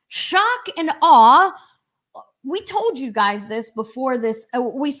Korea. Shock and awe. We told you guys this before this.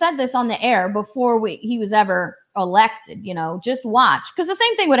 We said this on the air before he was ever elected. You know, just watch, because the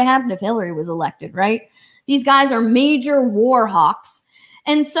same thing would have happened if Hillary was elected, right? These guys are major war hawks,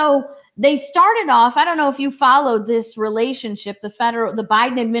 and so they started off. I don't know if you followed this relationship, the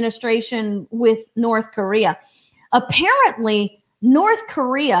Biden administration with North Korea. Apparently, North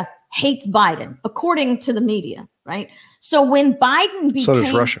Korea hates Biden, according to the media, right? So when Biden became... So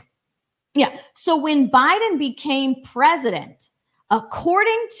does Russia. Yeah. So when Biden became president,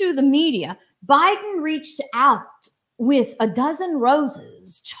 According to the media, Biden reached out with a dozen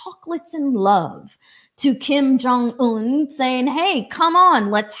roses, chocolates, and love to Kim Jong-un, saying, hey, come on,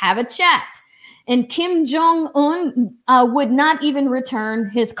 let's have a chat. And Kim Jong-un would not even return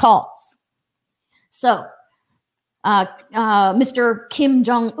his calls. So Mr. Kim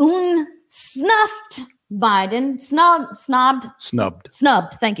Jong-un snubbed Biden.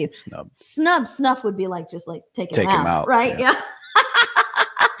 Thank you. Snuff would be like just like take him out, right? Yeah.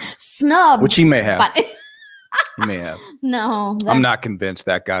 Snub, which he may have. He may have. No, I'm not convinced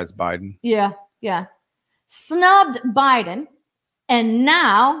that guy's Biden. Yeah. Snubbed Biden, and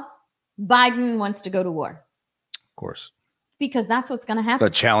now Biden wants to go to war. Of course. Because that's what's going to happen.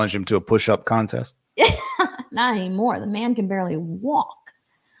 But challenge him to a push-up contest? Not anymore. The man can barely walk.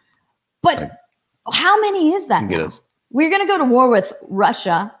 But how many is that now? We're going to go to war with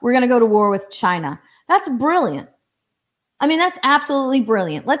Russia. We're going to go to war with China. That's brilliant. I mean, that's absolutely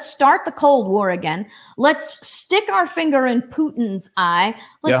brilliant. Let's start the Cold War again. Let's stick our finger in Putin's eye.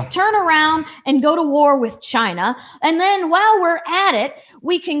 Let's turn around and go to war with China. And then while we're at it,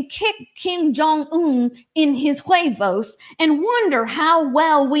 we can kick Kim Jong-un in his huevos and wonder how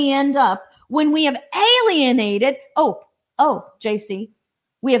well we end up when we have alienated, JC,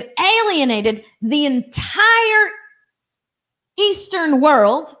 we have alienated the entire Eastern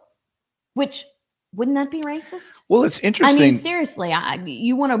world, which... Wouldn't that be racist? Well, it's interesting. I mean, seriously,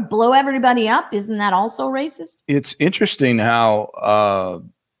 you want to blow everybody up? Isn't that also racist? It's interesting how,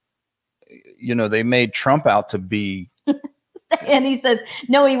 they made Trump out to be. And he says,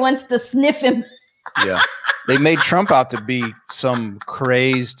 no, he wants to sniff him. Yeah. They made Trump out to be some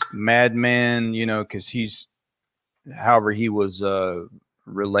crazed madman, because however he was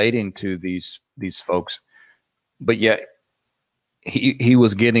relating to these folks. But yet, he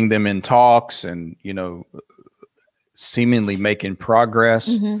was getting them in talks and, seemingly making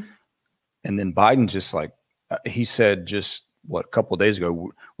progress. Mm-hmm. And then Biden just he said just a couple of days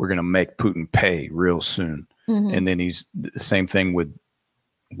ago, we're going to make Putin pay real soon. Mm-hmm. And then he's the same thing with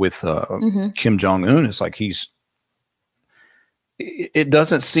Kim Jong-un. It's like it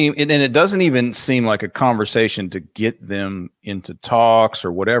doesn't seem, and it doesn't even seem like a conversation to get them into talks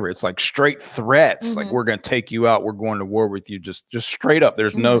or whatever. It's like straight threats. Mm-hmm. Like, we're going to take you out. We're going to war with you. Just straight up.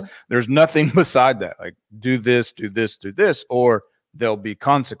 There's there's nothing beside that. Like, do this, or there'll be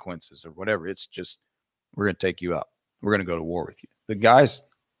consequences or whatever. It's just, we're going to take you out. We're going to go to war with you. The guy's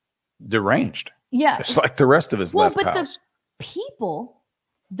deranged. Yeah. It's like the rest of his left house. The people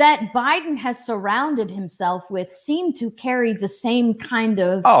that Biden has surrounded himself with seem to carry the same kind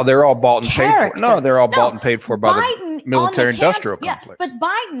of they're all bought and paid for. No, they're all bought and paid for by the military-industrial complex. Yeah, but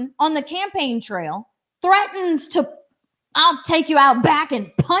Biden on the campaign trail threatens to, I'll take you out back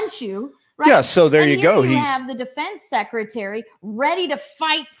and punch you. Right? Yeah, so there you go. You have the defense secretary ready to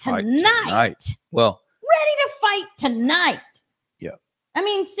fight tonight. Well, ready to fight tonight. Yeah. I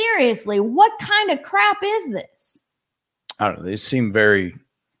mean, seriously, what kind of crap is this? I don't know. They seem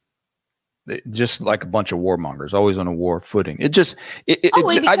just like a bunch of warmongers, always on a war footing. I just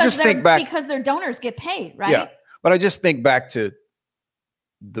think back because their donors get paid, right? Yeah, but I just think back to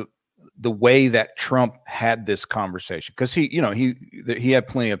the way that Trump had this conversation, because he had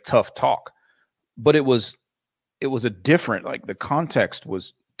plenty of tough talk, but it was a different, like, the context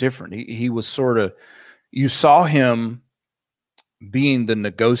was different. He was sort of, you saw him being the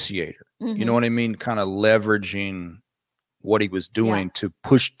negotiator. Mm-hmm. You know what I mean? Kind of leveraging what he was doing to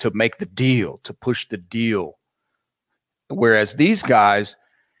push the deal. Whereas these guys,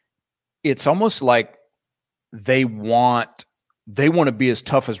 it's almost like they want to be as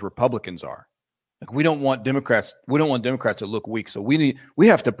tough as Republicans are. Like, we don't want Democrats to look weak. So we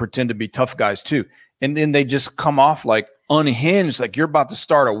have to pretend to be tough guys too. And then they just come off like unhinged, like you're about to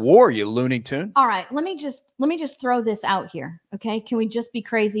start a war, you Looney Tune. All right, let me just throw this out here. Okay. Can we just be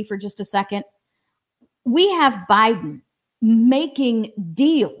crazy for just a second? We have Biden making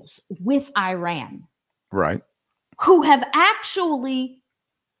deals with Iran, right? Who have actually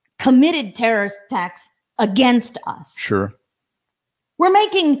committed terrorist attacks against us. Sure. We're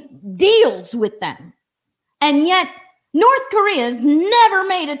making deals with them. And yet North Korea's never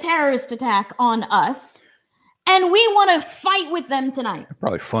made a terrorist attack on us. And we want to fight with them tonight. I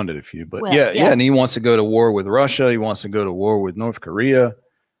probably funded a few, but yeah. And he wants to go to war with Russia. He wants to go to war with North Korea.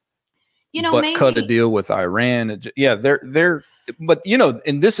 But maybe cut a deal with Iran. Yeah, but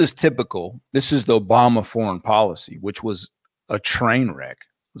and this is typical. This is the Obama foreign policy, which was a train wreck.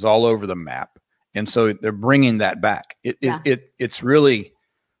 It was all over the map. And so they're bringing that back. It's really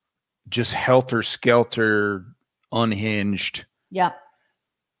just helter-skelter, unhinged. Yep.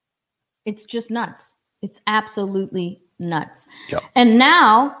 It's just nuts. It's absolutely nuts. Yep. And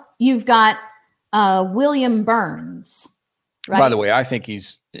now you've got William Burns. Right? By the way, I think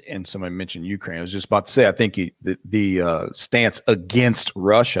and somebody mentioned Ukraine. I was just about to say, I think the stance against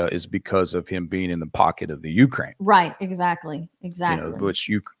Russia is because of him being in the pocket of the Ukraine. Right. Exactly.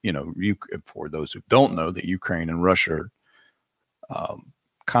 Which for those who don't know, that Ukraine and Russia are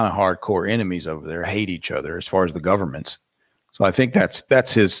kind of hardcore enemies over there, hate each other as far as the governments. So I think that's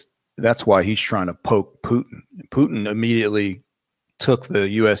why he's trying to poke Putin. Putin immediately took the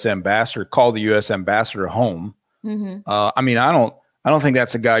U.S. ambassador, called the U.S. ambassador home. Mm-hmm. I mean, I don't think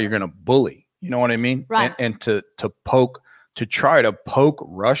that's a guy you're going to bully. You know what I mean? Right. And to try to poke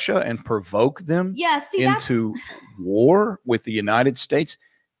Russia and provoke them into war with the United States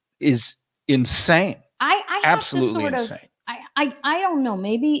is insane. I absolutely insane. I don't know,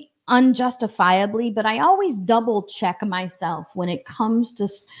 maybe unjustifiably, but I always double check myself when it comes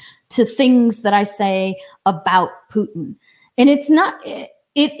to things that I say about Putin. And it's not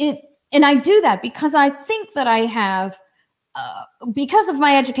and I do that because I think that I have, because of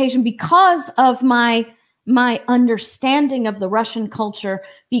my education, because of my understanding of the Russian culture,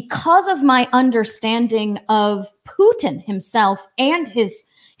 because of my understanding of Putin himself and his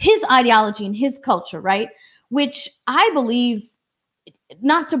ideology and his culture, right? Which I believe,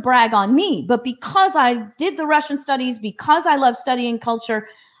 not to brag on me, but because I did the Russian studies, because I love studying culture,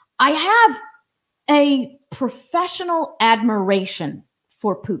 I have a professional admiration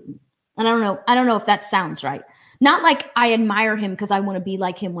for Putin. And I don't know if that sounds right. Not like I admire him because I want to be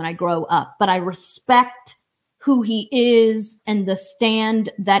like him when I grow up, but I respect who he is and the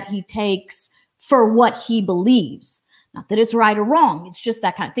stand that he takes for what he believes. Not that it's right or wrong. It's just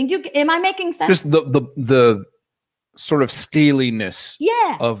that kind of thing. Am I making sense? Just the sort of steeliness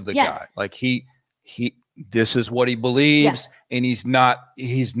of the guy. Like he this is what he believes, and he's not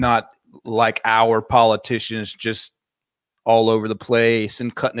like our politicians, just all over the place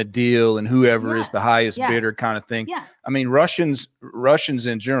and cutting a deal and whoever is the highest bidder kind of thing. Yeah. I mean, Russians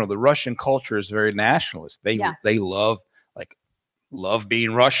in general, the Russian culture is very nationalist. They love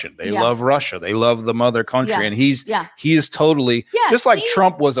being Russian. They love Russia. They love the mother country. And he is totally just like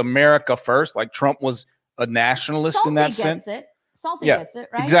Trump was America first, like Trump was a nationalist in that sense. Salty gets it,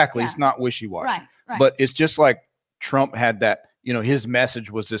 right? Exactly. It's not wishy-washy. Right. But it's just like Trump had that, his message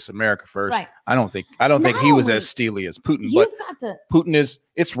was this America first. Right. I don't think he was as steely as Putin, but Putin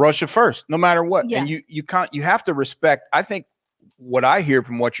it's Russia first, no matter what. Yeah. And you have to respect, I think what I hear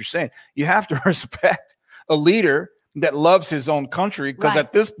from what you're saying, you have to respect a leader that loves his own country, because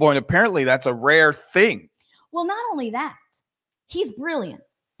at this point, apparently that's a rare thing. Well, not only that, he's brilliant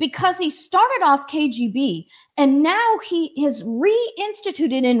because he started off KGB and now he has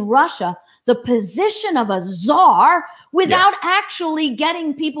reinstituted in Russia the position of a czar without actually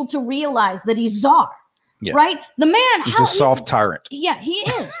getting people to realize that he's czar. Yeah. Right? The man, he's a soft tyrant. Yeah, he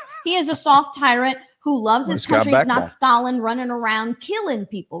is. He is a soft tyrant who loves his country. He's not Stalin running around killing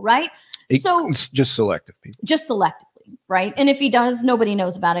people, right? It's just selective people. Just selectively, right? And if he does, nobody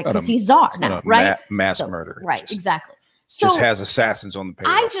knows about it because he's czar now, right? Mass murder. Right, exactly. So just has assassins on the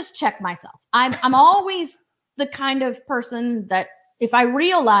payroll. I just check myself. I'm always the kind of person that if I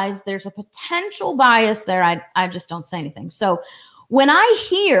realize there's a potential bias there, I just don't say anything. So when I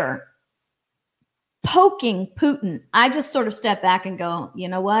hear poking Putin, I just sort of step back and go, you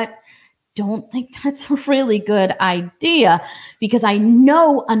know what? Don't think that's a really good idea, because I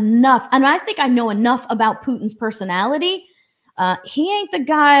know enough. And I think I know enough about Putin's personality. He ain't the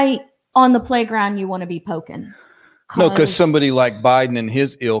guy on the playground you want to be poking. No, because somebody like Biden and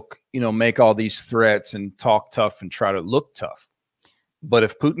his ilk, make all these threats and talk tough and try to look tough. But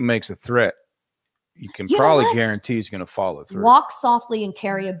if Putin makes a threat, you can probably guarantee he's going to follow through. Walk softly and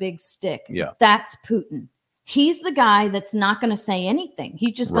carry a big stick. Yeah. That's Putin. He's the guy that's not going to say anything.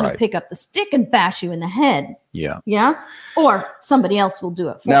 He's just going to pick up the stick and bash you in the head. Yeah. Yeah. Or somebody else will do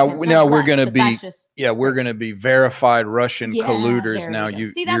it for him. Now we're going to be, we're going to be verified Russian colluders. Now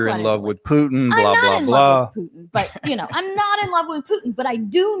you're in love with Putin, blah, blah, blah. Putin, but I'm not in love with Putin, but I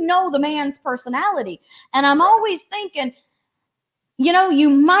do know the man's personality. And I'm always thinking, you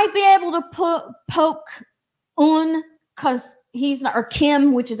might be able to poke because he's not, or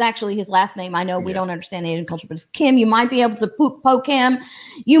Kim, which is actually his last name. I know we don't understand the Asian culture, but it's Kim. You might be able to poke him.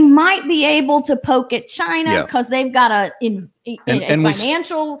 You might be able to poke at China because they've got a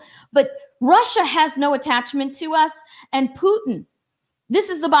financial, but Russia has no attachment to us. And Putin, this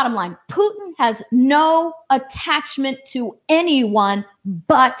is the bottom line. Putin has no attachment to anyone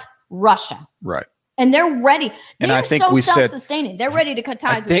but Russia. Right. And they're ready. And I think self-sustaining. They're ready to cut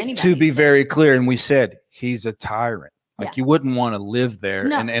ties with anybody. To be very clear, and we said he's a tyrant. Like you wouldn't want to live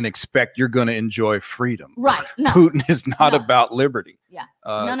there and expect you're going to enjoy freedom. Right. No. Putin is not about liberty. Yeah.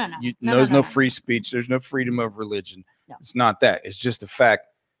 There's no free speech. There's no freedom of religion. No. It's not that. It's just the fact,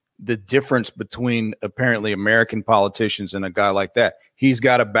 the difference between apparently American politicians and a guy like that. He's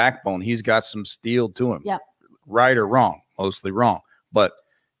got a backbone. He's got some steel to him. Yeah. Right or wrong, mostly wrong. But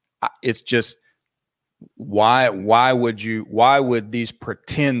it's just, why would these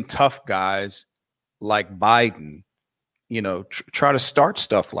pretend tough guys like Biden, try to start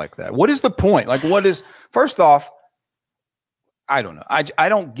stuff like that? What is the point? Like, first off, I don't know. I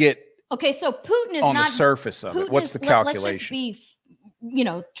don't get. Okay, so Putin is on not the surface of Putin it. What's the calculation? Let's just be,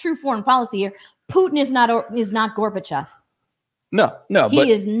 true foreign policy here. Putin is not Gorbachev. No,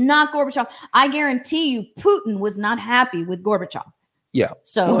 he is not Gorbachev. I guarantee you, Putin was not happy with Gorbachev. Yeah.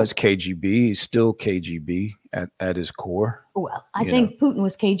 So it's KGB. He's still KGB at his core. Well, I think Putin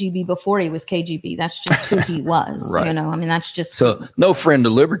was KGB before he was KGB. That's just who he was. Right. That's just so Putin. No friend to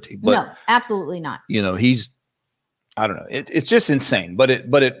liberty. But, no, absolutely not. He's, I don't know. It's just insane. But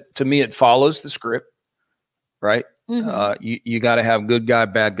it to me, it follows the script, right? Mm-hmm. You got to have good guy,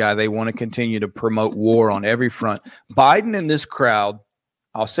 bad guy. They want to continue to promote war on every front. Biden and this crowd,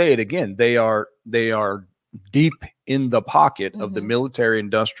 I'll say it again, they are deep in the pocket of the military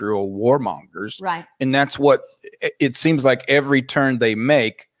industrial warmongers. Right. And that's what it seems like every turn they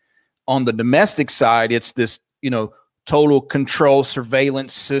make. On the domestic side, it's this, total control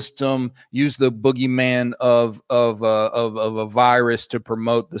surveillance system, use the boogeyman of a virus to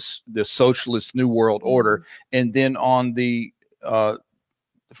promote the socialist new world order. And then on the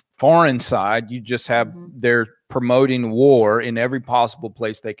foreign side, you just have they're promoting war in every possible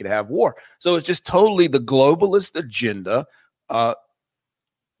place they could have war. So it's just totally the globalist agenda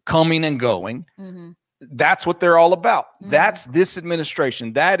coming and going. That's what they're all about. That's this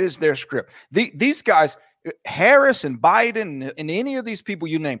administration. That is their script. These guys, Harris and Biden and any of these people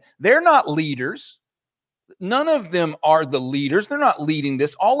you name, they're not leaders. None of them are the leaders. They're not leading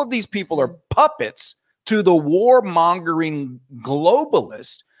this. All of these people are puppets to the warmongering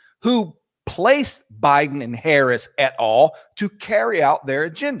globalists who placed Biden and Harris et al. To carry out their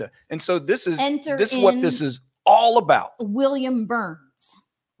agenda. And so this is what this is all about. William Burns.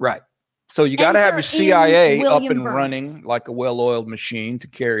 Right. So you got to have your CIA up and running like a well-oiled machine to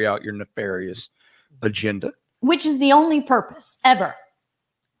carry out your nefarious agenda. Which is the only purpose ever.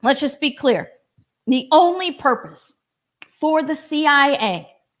 Let's just be clear. The only purpose for the CIA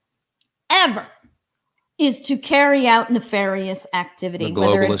ever is to carry out nefarious activity. The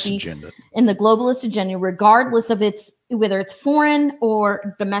globalist agenda. In the globalist agenda, regardless of whether it's foreign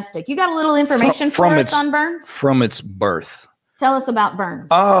or domestic. You got a little information for us on Burns? From its birth. Tell us about Burns.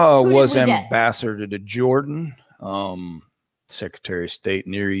 Was ambassador to Jordan, Secretary of State,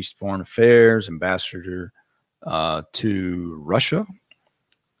 Near East Foreign Affairs, ambassador to Russia.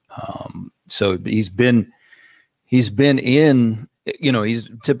 So he's been in, he's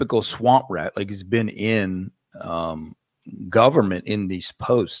a typical swamp rat. Like he's been in government in these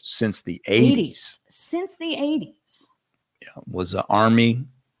posts since the 80s. Since the 80s. Yeah, was an Army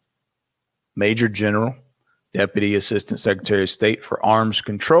Major General, Deputy Assistant Secretary of State for Arms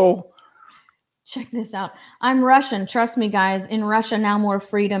Control. Check this out. I'm Russian. Trust me, guys. In Russia, now more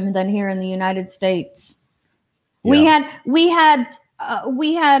freedom than here in the United States. Yeah. We had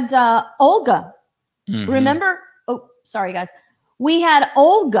Olga. Remember? Oh, sorry, guys. We had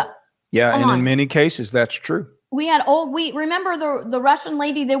Olga. Yeah, and in many cases, that's true. We remember the Russian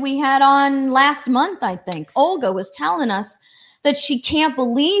lady that we had on last month, I think. Olga was telling us that she can't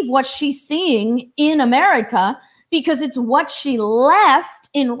believe what she's seeing in America because it's what she left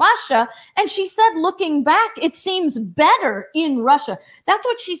in Russia. And she said, looking back, it seems better in Russia. That's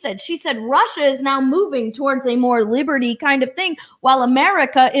what she said. She said, Russia is now moving towards a more liberty kind of thing, while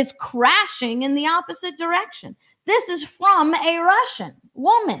America is crashing in the opposite direction. This is from a Russian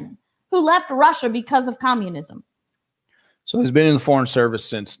woman who left Russia because of communism. So he's been in the Foreign Service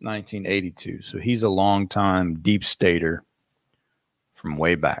since 1982. So he's a long-time deep stater from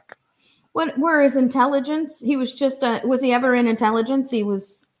way back. What were his intelligence? He was just was he ever in intelligence? He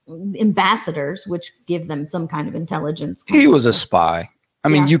was ambassadors, which give them some kind of intelligence. He was a spy. I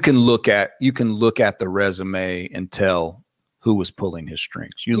mean, you can look at the resume and tell who was pulling his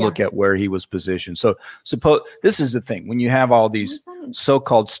strings. You look at where he was positioned. So suppose this is the thing, when you have all these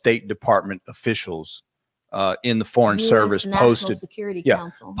so-called State Department officials in the Foreign Service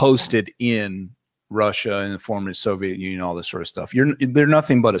posted in Russia and the former Soviet Union, all this sort of stuff. They're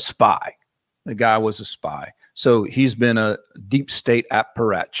nothing but a spy. The guy was a spy. So he's been a deep state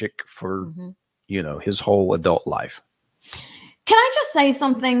apparatchik for, his whole adult life. Can I just say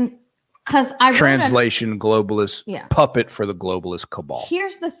something because I translation globalist puppet for the globalist cabal.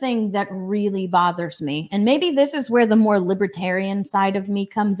 Here's the thing that really bothers me, and maybe this is where the more libertarian side of me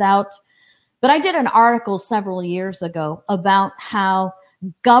comes out, but I did an article several years ago about how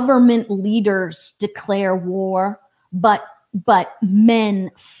government leaders declare war, but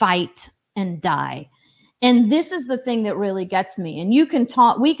men fight and die. And this is the thing that really gets me. And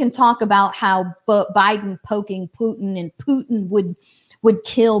we can talk about how Biden poking Putin, and Putin would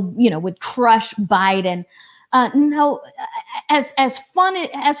kill, would crush Biden. No, as funny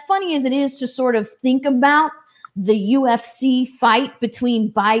as it is to sort of think about the UFC fight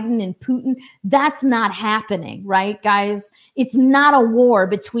between Biden and Putin, that's not happening, right, guys? It's not a war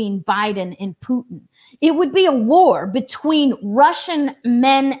between Biden and Putin. It would be a war between Russian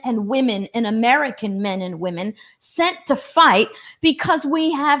men and women and American men and women sent to fight because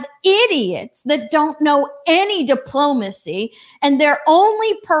we have idiots that don't know any diplomacy, and their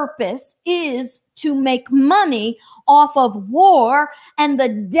only purpose is to make money off of war and the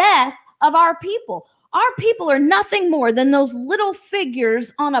death of our people. Our people are nothing more than those little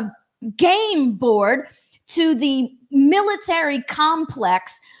figures on a game board to the military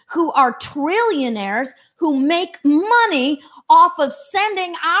complex who are trillionaires who make money off of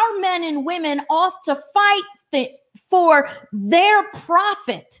sending our men and women off to fight for their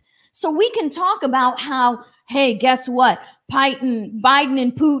profit. So we can talk about how, hey, guess what? Biden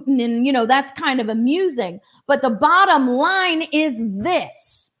and Putin, and, that's kind of amusing. But the bottom line is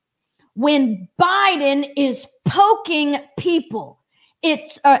this. When Biden is poking people,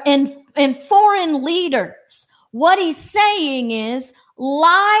 it's and foreign leaders, what he's saying is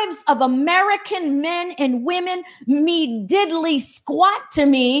lives of American men and women mean diddly squat to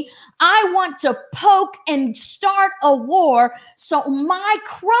me. I want to poke and start a war so my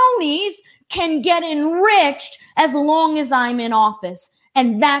cronies can get enriched as long as I'm in office.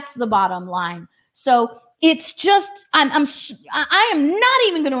 And that's the bottom line. So it's just, I am not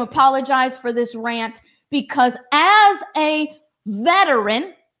even going to apologize for this rant, because as a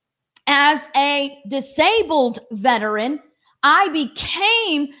veteran, as a disabled veteran, I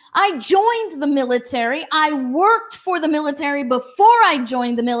joined the military. I worked for the military before I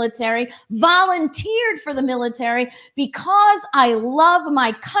joined the military, volunteered for the military because I love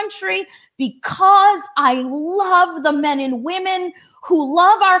my country, because I love the men and women who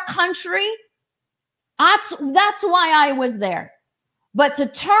love our country. That's why I was there. But to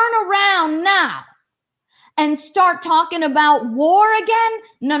turn around now and start talking about war again,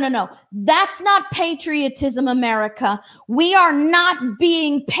 no. That's not patriotism, America. We are not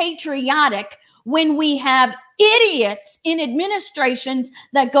being patriotic when we have idiots in administrations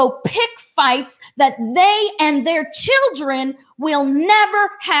that go pick fights that they and their children will never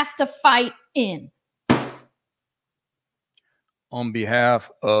have to fight in. On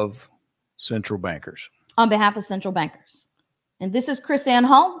behalf of central bankers. On behalf of central bankers. And this is KrisAnne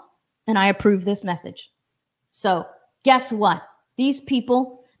Hall, and I approve this message. So guess what? These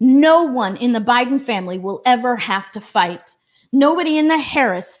people, no one in the Biden family will ever have to fight. Nobody in the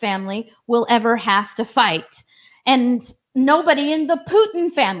Harris family will ever have to fight. And nobody in the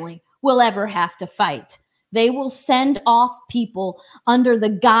Putin family will ever have to fight. They will send off people under the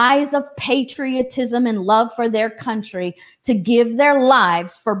guise of patriotism and love for their country to give their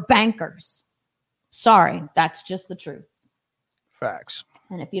lives for bankers. Sorry, that's just the truth. Facts.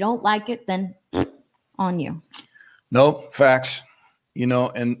 And if you don't like it, then on you. Nope, facts.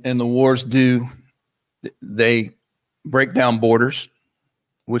 And the wars they break down borders,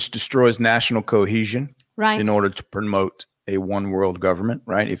 which destroys national cohesion, right, in order to promote a one world government,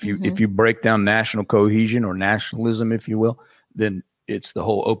 right? If you break down national cohesion or nationalism, if you will, then it's the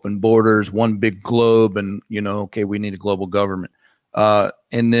whole open borders, one big globe, and okay, we need a global government.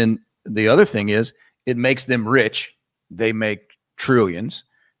 And then the other thing is it makes them rich. They make trillions,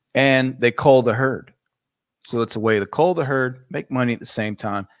 and they cull the herd. So it's a way to cull the herd, make money at the same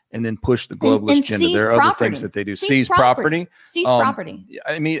time, and then push the globalist agenda. There are other things that they do. Seize property. Seize property.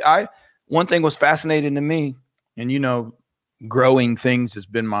 I mean, one thing was fascinating to me, and growing things has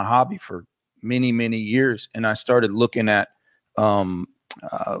been my hobby for many, many years. And I started looking at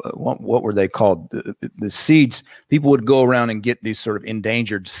what were they called? The seeds. People would go around and get these sort of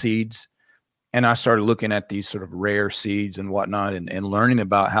endangered seeds. And I started looking at these sort of rare seeds and whatnot, and learning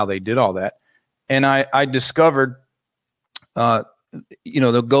about how they did all that. And I discovered,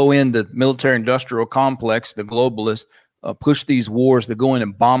 they'll go in the military industrial complex, the globalists, push these wars, they go in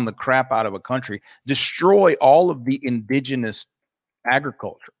and bomb the crap out of a country, destroy all of the indigenous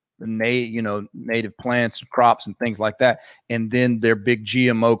agriculture, native plants, crops, and things like that. And then their big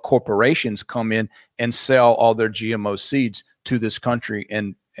GMO corporations come in and sell all their GMO seeds to this country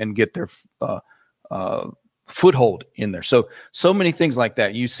and get their foothold in there. So many things like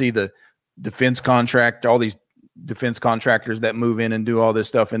that. You see the defense contract, all these defense contractors that move in and do all this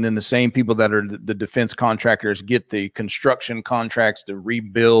stuff. And then the same people that are the defense contractors get the construction contracts to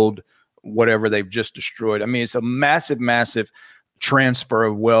rebuild whatever they've just destroyed. I mean, it's a massive, massive transfer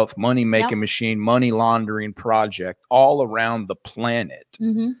of wealth, money-making machine, money laundering project all around the planet.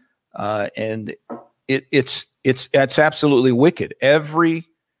 Mm-hmm. And it's absolutely wicked.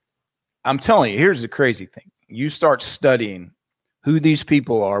 I'm telling you, here's the crazy thing. You start studying who these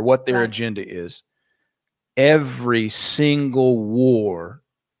people are, what their agenda is. Every single war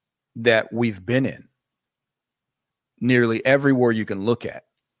that we've been in, nearly every war you can look at,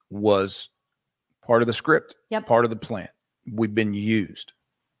 was part of the script, part of the plan. We've been used.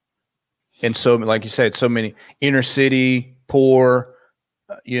 And so, like you said, so many inner city, poor,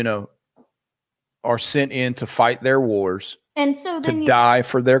 are sent in to fight their wars. And so then die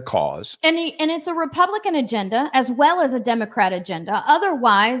for their cause. And it's a Republican agenda as well as a Democrat agenda.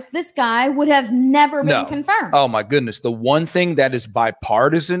 Otherwise, this guy would have never been confirmed. Oh, my goodness. The one thing that is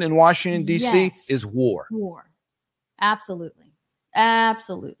bipartisan in Washington, D.C. is war. War. Absolutely.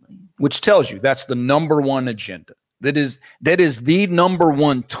 Absolutely. Which tells you that's the number one agenda. That is the number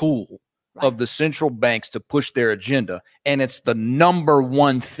one tool of the central banks to push their agenda. And it's the number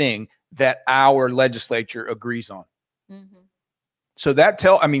one thing that our legislature agrees on. Mm-hmm. So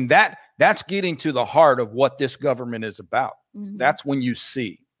that's getting to the heart of what this government is about. Mm-hmm. That's when you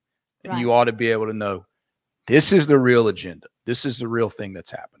see, and you ought to be able to know, this is the real agenda. This is the real thing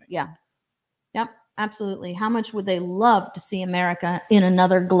that's happening. Yeah. Yep. Absolutely. How much would they love to see America in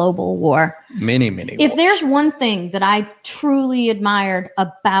another global war? Many If there's one thing that I truly admired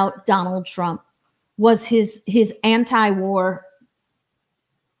about Donald Trump was his anti-war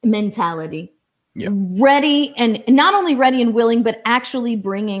mentality. Yep. Ready, and not only ready and willing, but actually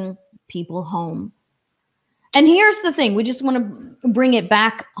bringing people home. And here's the thing. We just want to bring it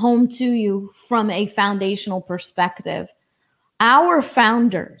back home to you from a foundational perspective. Our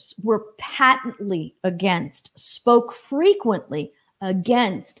founders were patently spoke frequently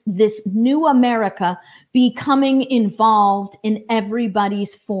against this new America becoming involved in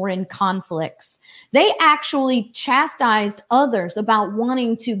everybody's foreign conflicts. They actually chastised others about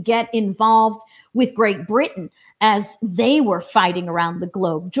wanting to get involved with Great Britain as they were fighting around the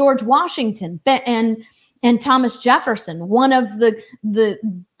globe. George Washington and Thomas Jefferson, one of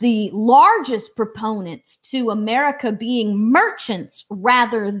the largest proponents to America being merchants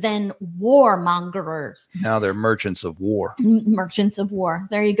rather than warmongers. Now they're merchants of war. Merchants of war.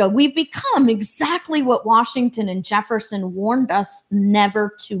 There you go. We've become exactly what Washington and Jefferson warned us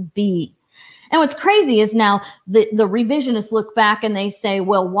never to be. And what's crazy is now the revisionists look back and they say,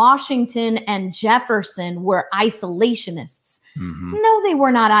 well, Washington and Jefferson were isolationists. Mm-hmm. No, they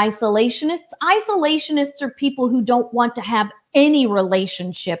were not isolationists. Isolationists are people who don't want to have any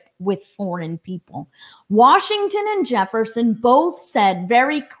relationship with foreign people. Washington and Jefferson both said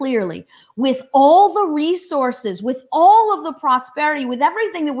very clearly, with all the resources, with all of the prosperity, with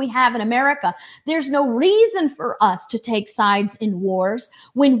everything that we have in America, there's no reason for us to take sides in wars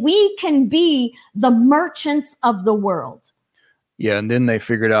when we can be the merchants of the world. Yeah, and then they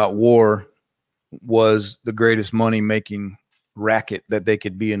figured out war was the greatest money-making racket that they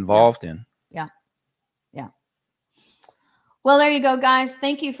could be involved in. Yeah. Well, there you go, guys.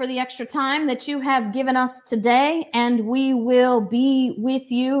 Thank you for the extra time that you have given us today, and we will be with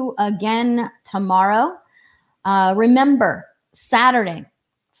you again tomorrow. Remember, Saturday,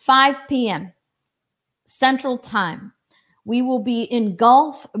 5 p.m. Central Time, we will be in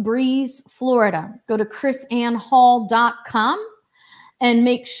Gulf Breeze, Florida. Go to chrisannhall.com and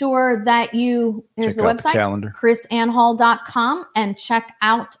make sure that here's the website, chrisannhall.com, and check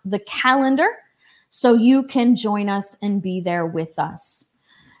out the calendar so you can join us and be there with us.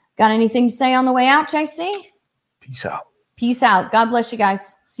 Got anything to say on the way out, JC? Peace out. Peace out. God bless you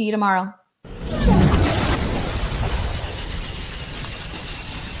guys. See you tomorrow.